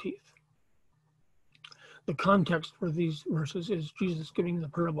gnashing of teeth." The context for these verses is Jesus giving the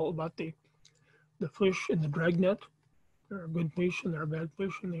parable about the fish in the dragnet. There are good fish and there are bad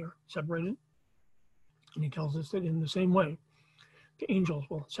fish, and they are separated. And he tells us that in the same way, the angels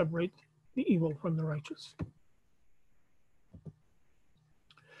will separate the evil from the righteous.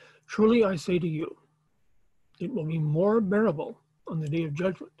 "Truly I say to you, it will be more bearable on the day of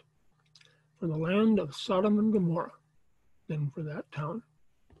judgment for the land of Sodom and Gomorrah than for that town.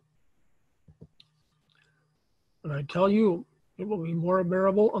 And I tell you, it will be more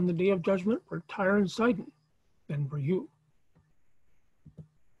bearable on the day of judgment for Tyre and Sidon than for you.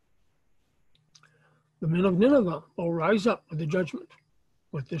 The men of Nineveh will rise up with the judgment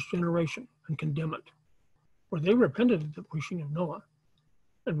with this generation and condemn it, for they repented at the preaching of Noah,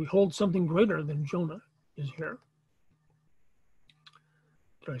 and behold, something greater than Jonah is here."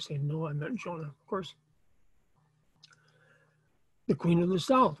 Did I say Noah? I meant Jonah, of course. "The queen of the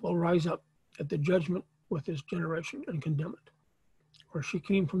south will rise up at the judgment with this generation and condemn it, for she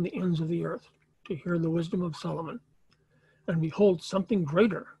came from the ends of the earth to hear the wisdom of Solomon, and behold, something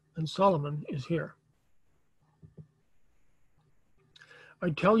greater than Solomon is here. I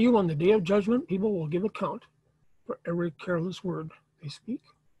tell you, on the day of judgment, people will give account for every careless word they speak.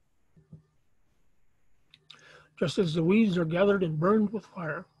 Just as the weeds are gathered and burned with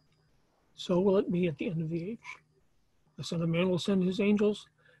fire, so will it be at the end of the age. The Son of Man will send his angels,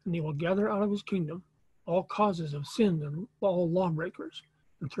 and they will gather out of his kingdom all causes of sin and all lawbreakers,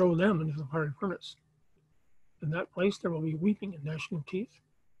 and throw them into the fiery furnace. In that place there will be weeping and gnashing of teeth.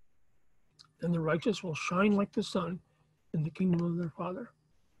 Then the righteous will shine like the sun in the kingdom of their Father.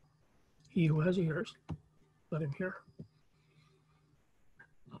 He who has ears, let him hear."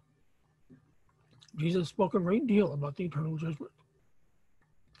 Jesus spoke a great deal about the eternal judgment.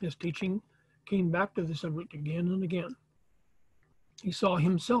 His teaching came back to the subject again and again. He saw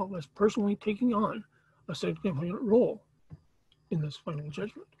himself as personally taking on a significant role in this final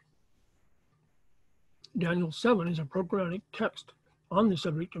judgment. Daniel 7 is a programmatic text on the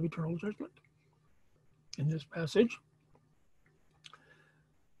subject of eternal judgment. In this passage,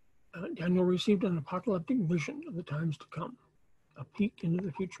 Daniel received an apocalyptic vision of the times to come, a peek into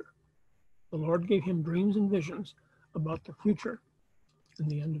the future. The Lord gave him dreams and visions about the future and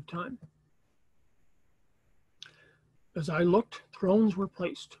the end of time. "As I looked, thrones were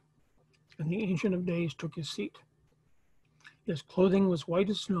placed, and the Ancient of Days took his seat. His clothing was white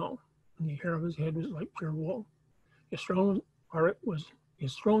as snow, and the hair of his head was like pure wool. His throne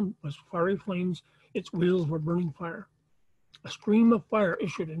was fiery flames Its wheels were burning fire. A stream of fire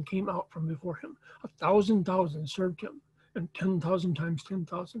issued and came out from before him. 1,000,000 served him, and 10,000 times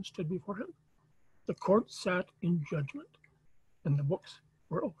 10,000 stood before him. The court sat in judgment, and the books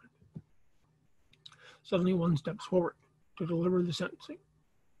were opened. Suddenly one steps forward to deliver the sentencing.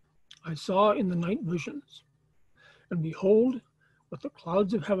 I saw in the night visions, and behold, with the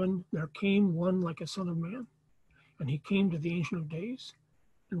clouds of heaven there came one like a son of man, and he came to the Ancient of Days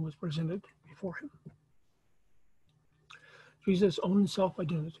and was presented before him. Jesus' own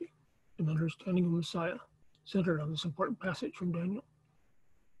self-identity and understanding of Messiah centered on this important passage from Daniel.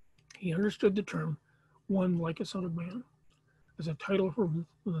 He understood the term, one like a son of man, as a title for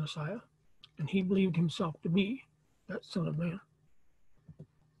the Messiah, and he believed himself to be that son of man.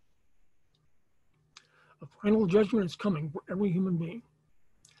 A final judgment is coming for every human being,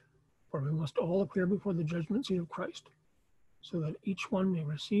 for we must all appear before the judgment seat of Christ, so that each one may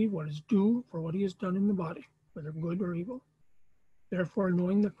receive what is due for what he has done in the body, whether good or evil. Therefore,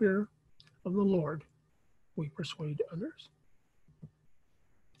 knowing the fear of the Lord, we persuade others.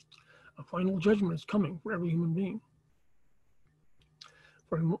 A final judgment is coming for every human being,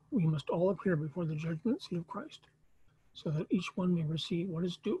 for we must all appear before the judgment seat of Christ, so that each one may receive what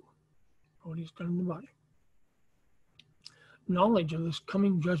is due for what he's done in the body. Knowledge of this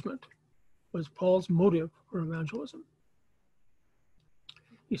coming judgment was Paul's motive for evangelism.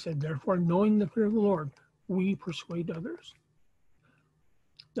 He said, therefore, knowing the fear of the Lord, we persuade others.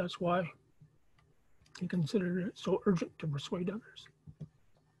 That's why he considered it so urgent to persuade others.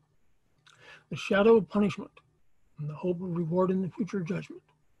 The shadow of punishment and the hope of reward in the future judgment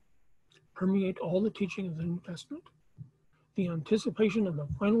permeate all the teaching of the New Testament. The anticipation of the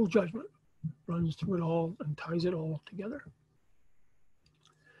final judgment runs through it all and ties it all together.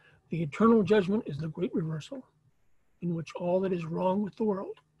 The eternal judgment is the great reversal, in which all that is wrong with the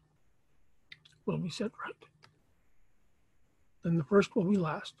world will be set right. Then the first will be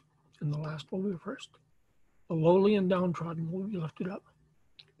last, and the last will be first. The lowly and downtrodden will be lifted up,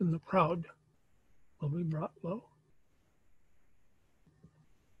 and the proud will be brought low.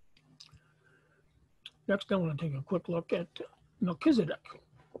 Next, I want to take a quick look at Melchizedek.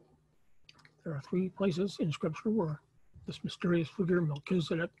 There are 3 places in Scripture where this mysterious figure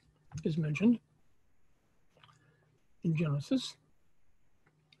Melchizedek is mentioned. In Genesis,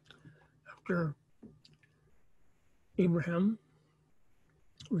 after Abraham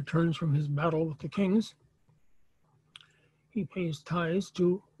returns from his battle with the kings, he pays tithes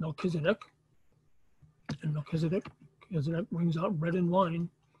to Melchizedek, and Melchizedek brings out bread and wine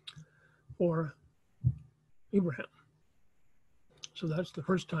for Abraham. So that's the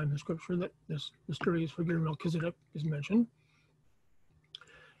first time in Scripture that this mysterious figure Melchizedek is mentioned.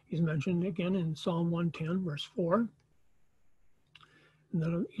 He's mentioned again in Psalm 110, verse 4. And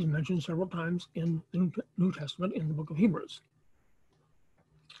then he's mentioned several times in the New Testament in the book of Hebrews.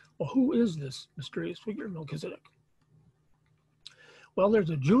 Well, who is this mysterious figure Melchizedek? Well, there's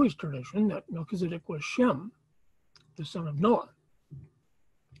a Jewish tradition that Melchizedek was Shem, the son of Noah.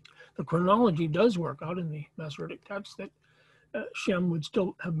 The chronology does work out in the Masoretic text that Shem would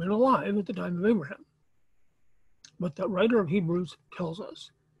still have been alive at the time of Abraham. But the writer of Hebrews tells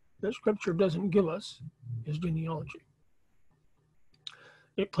us that Scripture doesn't give us his genealogy.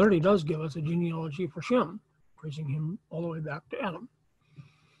 It clearly does give us a genealogy for Shem, tracing him all the way back to Adam.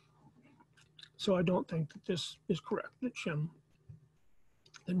 So I don't think that this is correct, that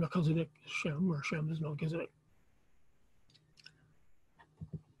Melchizedek is Shem, or Shem is Melchizedek.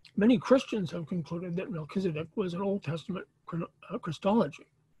 Many Christians have concluded that Melchizedek was an Old Testament Christology,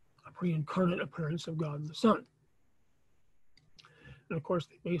 a pre-incarnate appearance of God the Son. And of course,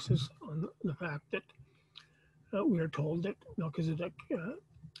 they base this on the fact that we are told that Melchizedek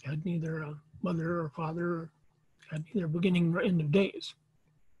had neither a mother or father, or had neither beginning nor end of days.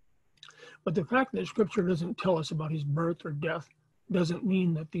 But the fact that Scripture doesn't tell us about his birth or death doesn't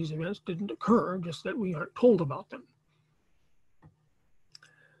mean that these events didn't occur, just that we aren't told about them.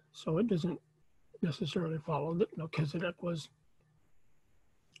 So it doesn't necessarily follow that Melchizedek was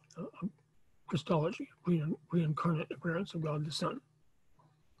a Christology, pre-incarnate appearance of God the Son.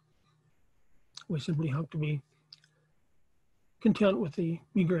 We simply have to be content with the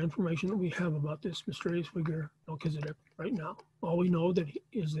meager information that we have about this mysterious figure Melchizedek right now. All we know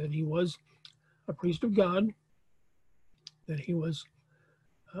is that he was a priest of God, that he was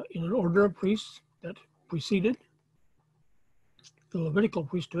in an order of priests that preceded the Levitical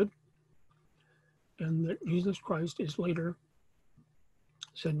priesthood, and that Jesus Christ is later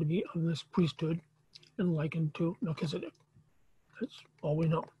said to be of this priesthood and likened to Melchizedek. That's all we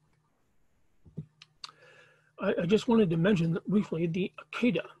know. I just wanted to mention briefly the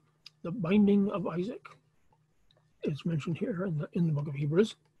Akedah. the binding of Isaac. It's mentioned here in the book of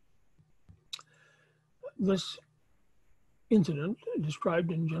Hebrews. This incident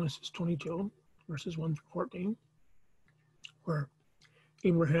described in Genesis 22, verses 1 through 14, where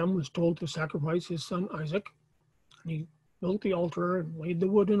Abraham was told to sacrifice his son Isaac, and he built the altar and laid the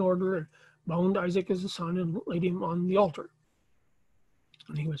wood in order and bound Isaac as a son and laid him on the altar.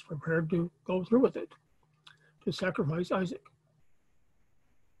 And he was prepared to go through with it, to sacrifice Isaac.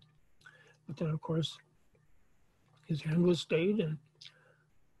 But then, of course, his hand was stayed and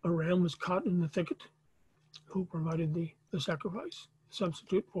a ram was caught in the thicket who provided the sacrifice,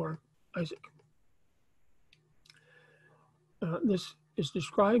 substitute for Isaac. This is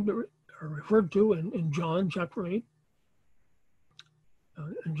described or referred to in John chapter 8.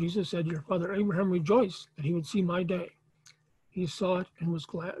 And Jesus said, "Your father Abraham rejoiced that he would see my day. He saw it and was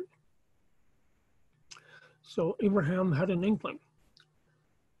glad." So Abraham had an inkling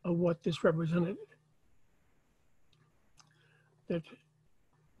of what this represented. That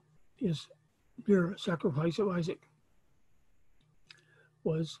his mere sacrifice of Isaac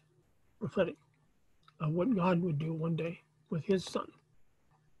was prophetic of what God would do one day with his son.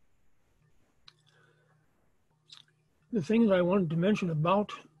 The thing that I wanted to mention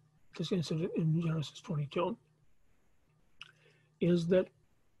about this incident in Genesis 22 is that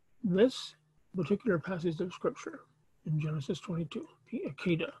this particular passage of scripture in Genesis 22, the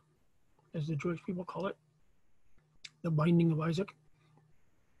Akedah, as the Jewish people call it, the binding of Isaac,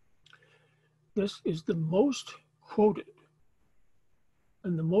 this is the most quoted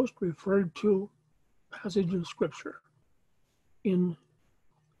and the most referred to passage of scripture in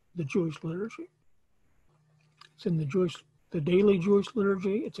the Jewish liturgy. It's in the daily Jewish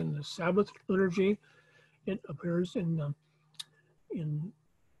liturgy. It's in the Sabbath liturgy. It appears in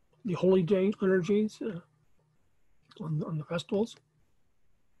the holy day liturgies on the festivals.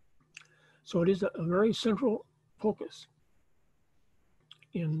 So it is a very central focus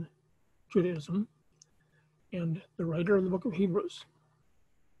in Judaism, and the writer of the book of Hebrews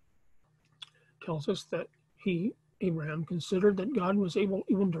tells us that he, Abraham, considered that God was able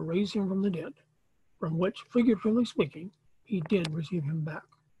even to raise him from the dead, from which, figuratively speaking, he did receive him back.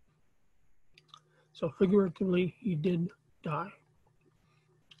 So figuratively, he did die,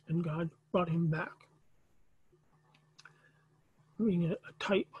 and God brought him back, being a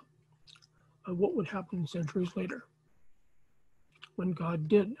type of what would happen centuries later, when God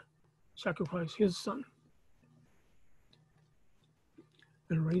did sacrifice his son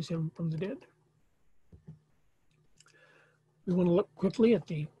and raise him from the dead. We want to look quickly at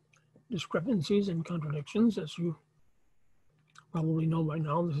the discrepancies and contradictions. As you probably know by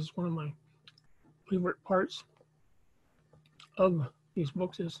now, this is one of my favorite parts of these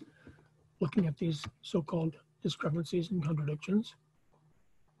books, is looking at these so-called discrepancies and contradictions.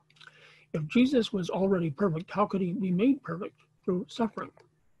 If Jesus was already perfect, how could he be made perfect through suffering?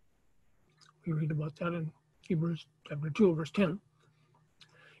 We read about that in Hebrews chapter 2, verse 10.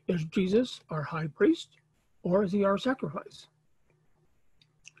 Is Jesus our high priest, or is he our sacrifice?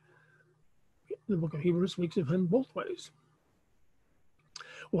 The book of Hebrews speaks of him both ways.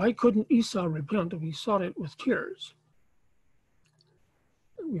 Why couldn't Esau repent if he sought it with tears?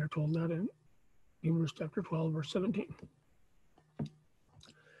 We are told that in Hebrews chapter 12, verse 17.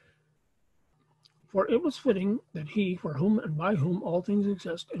 For it was fitting that he, for whom and by whom all things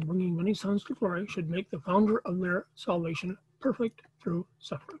exist, and bringing many sons to glory, should make the founder of their salvation perfect through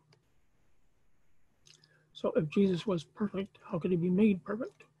suffering. So if Jesus was perfect, how could he be made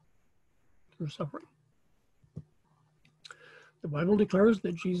perfect? Through suffering. The Bible declares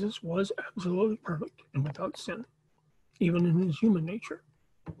that Jesus was absolutely perfect and without sin, even in his human nature.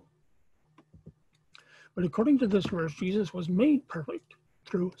 But according to this verse, Jesus was made perfect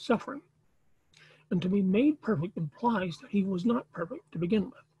through suffering. And to be made perfect implies that he was not perfect to begin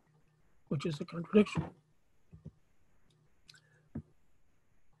with, which is a contradiction.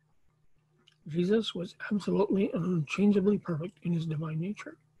 Jesus was absolutely and unchangeably perfect in his divine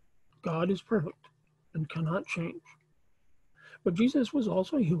nature. God is perfect and cannot change. But Jesus was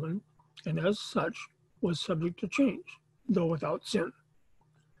also human, and as such was subject to change, though without sin.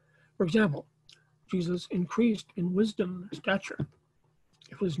 For example, Jesus increased in wisdom and stature.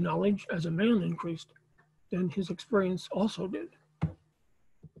 If his knowledge as a man increased, then his experience also did.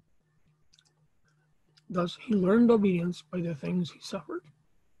 Thus, he learned obedience by the things he suffered.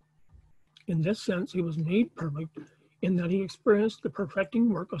 In this sense, he was made perfect in that he experienced the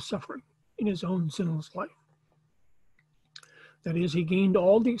perfecting work of suffering in his own sinless life. That is, he gained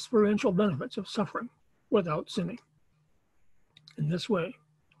all the experiential benefits of suffering without sinning. In this way,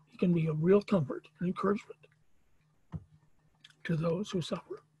 he can be of real comfort and encouragement to those who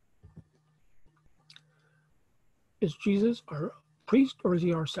suffer. Is Jesus our priest or is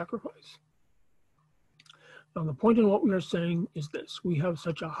he our sacrifice? Now, the point in what we are saying is this. We have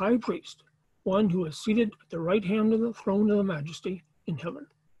such a high priest, one who is seated at the right hand of the throne of the majesty in heaven.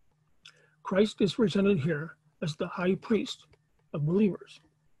 Christ is presented here as the high priest of believers.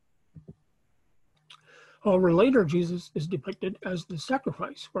 However, later Jesus is depicted as the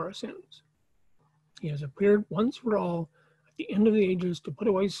sacrifice for our sins. He has appeared once for all at the end of the ages to put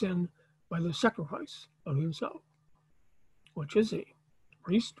away sin by the sacrifice of himself. Which is he, the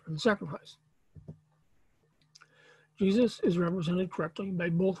priest or the sacrifice? Jesus is represented correctly by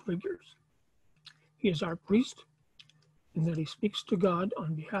both figures. He is our priest in that he speaks to God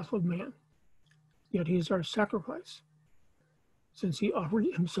on behalf of man, yet he is our sacrifice since he offered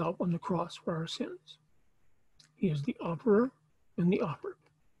himself on the cross for our sins. He is the offerer and the offered,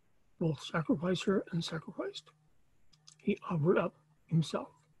 both sacrificer and sacrificed. He offered up himself.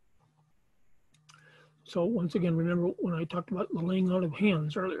 So once again, remember when I talked about the laying out of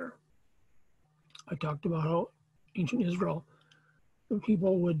hands earlier, I talked about how ancient Israel, the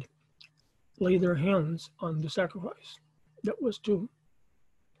people would lay their hands on the sacrifice that was to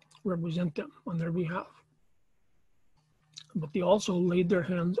represent them on their behalf. But they also laid their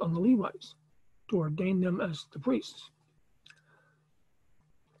hands on the Levites to ordain them as the priests.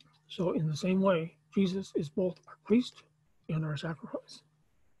 So in the same way, Jesus is both our priest and our sacrifice.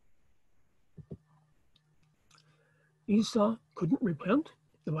 Esau couldn't repent.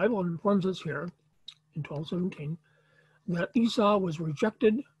 The Bible informs us here in 12:17 that Esau was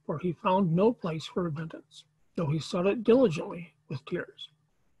rejected, for he found no place for repentance, though he sought it diligently with tears.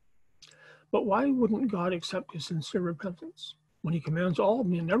 But why wouldn't God accept his sincere repentance when he commands all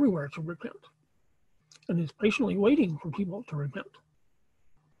men everywhere to repent and is patiently waiting for people to repent?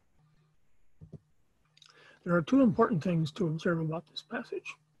 There are two important things to observe about this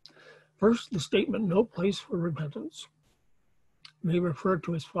passage. First, the statement, no place for repentance, may refer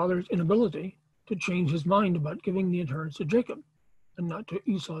to his father's inability to change his mind about giving the inheritance to Jacob, and not to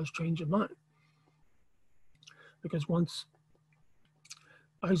Esau's change of mind. Because once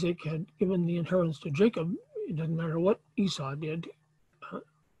Isaac had given the inheritance to Jacob, it doesn't matter what Esau did,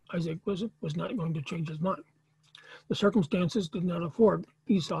 Isaac was not going to change his mind. The circumstances did not afford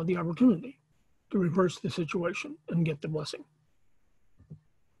Esau the opportunity to reverse the situation and get the blessing.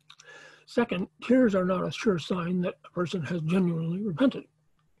 Second, tears are not a sure sign that a person has genuinely repented.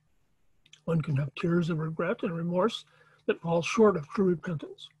 One can have tears of regret and remorse that fall short of true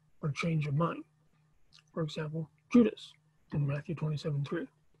repentance or change of mind. For example, Judas in Matthew 27:3.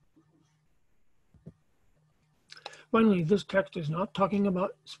 Finally, this text is not talking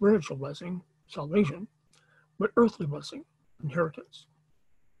about spiritual blessing, salvation, but earthly blessing, inheritance.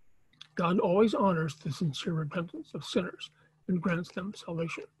 God always honors the sincere repentance of sinners and grants them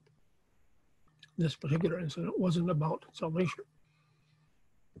salvation. This particular incident wasn't about salvation.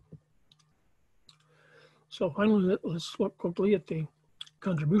 So finally, let's look quickly at the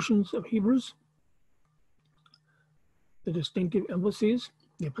contributions of Hebrews, the distinctive emphases.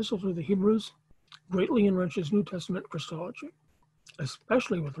 The Epistle to the Hebrews greatly enriches New Testament Christology,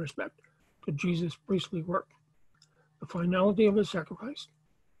 especially with respect to Jesus' priestly work, the finality of his sacrifice,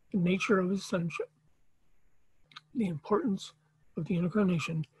 the nature of his sonship, the importance of the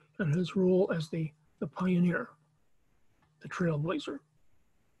incarnation, and his role as the pioneer, the trailblazer.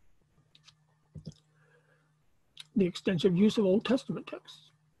 The extensive use of Old Testament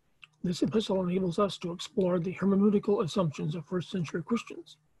texts. This epistle enables us to explore the hermeneutical assumptions of first-century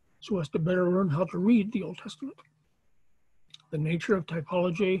Christians so as to better learn how to read the Old Testament. The nature of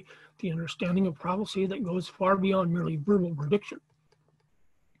typology, the understanding of prophecy that goes far beyond merely verbal prediction,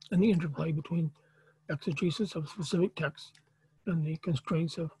 and the interplay between exegesis of specific texts and the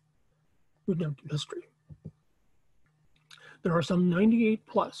constraints of redemptive history. There are some 98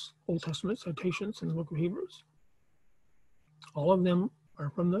 plus Old Testament citations in the book of Hebrews. All of them are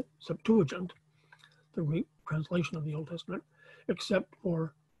from the Septuagint, the Greek translation of the Old Testament, except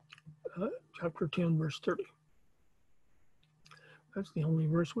for chapter 10, verse 30. That's the only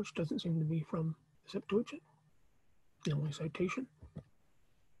verse which doesn't seem to be from the Septuagint, the only citation.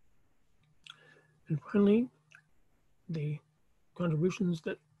 And finally, the contributions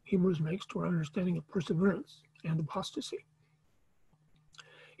that Hebrews makes to our understanding of perseverance and apostasy.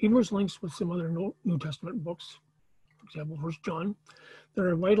 Hebrews links with some other New Testament books, for example, 1 John, that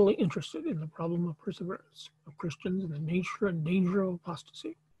are vitally interested in the problem of perseverance of Christians and the nature and danger of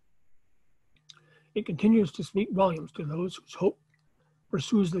apostasy. It continues to speak volumes to those whose hope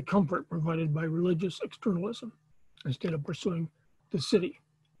pursues the comfort provided by religious externalism instead of pursuing the city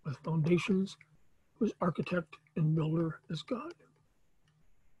with foundations whose architect and builder is God.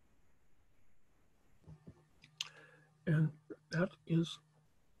 And that is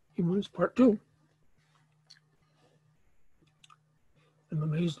Hebrews part 2. I'm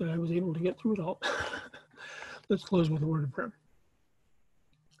amazed that I was able to get through it all. Let's close with a word of prayer.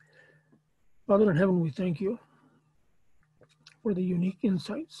 Father in heaven, we thank you for the unique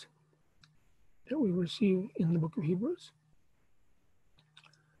insights that we receive in the book of Hebrews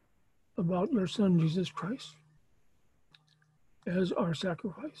about your Son, Jesus Christ, as our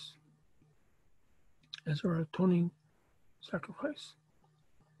sacrifice, as our atoning sacrifice,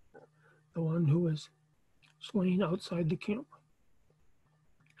 the one who is slain outside the camp.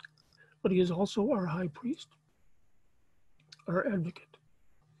 But he is also our high priest, our advocate,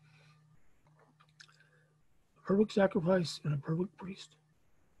 a perfect sacrifice and a perfect priest.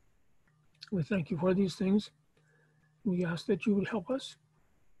 We thank you for these things. We ask that you would help us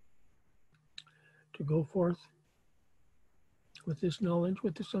to go forth with this knowledge,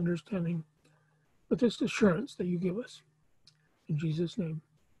 with this understanding, with this assurance that you give us. In Jesus' name,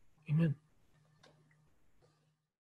 amen.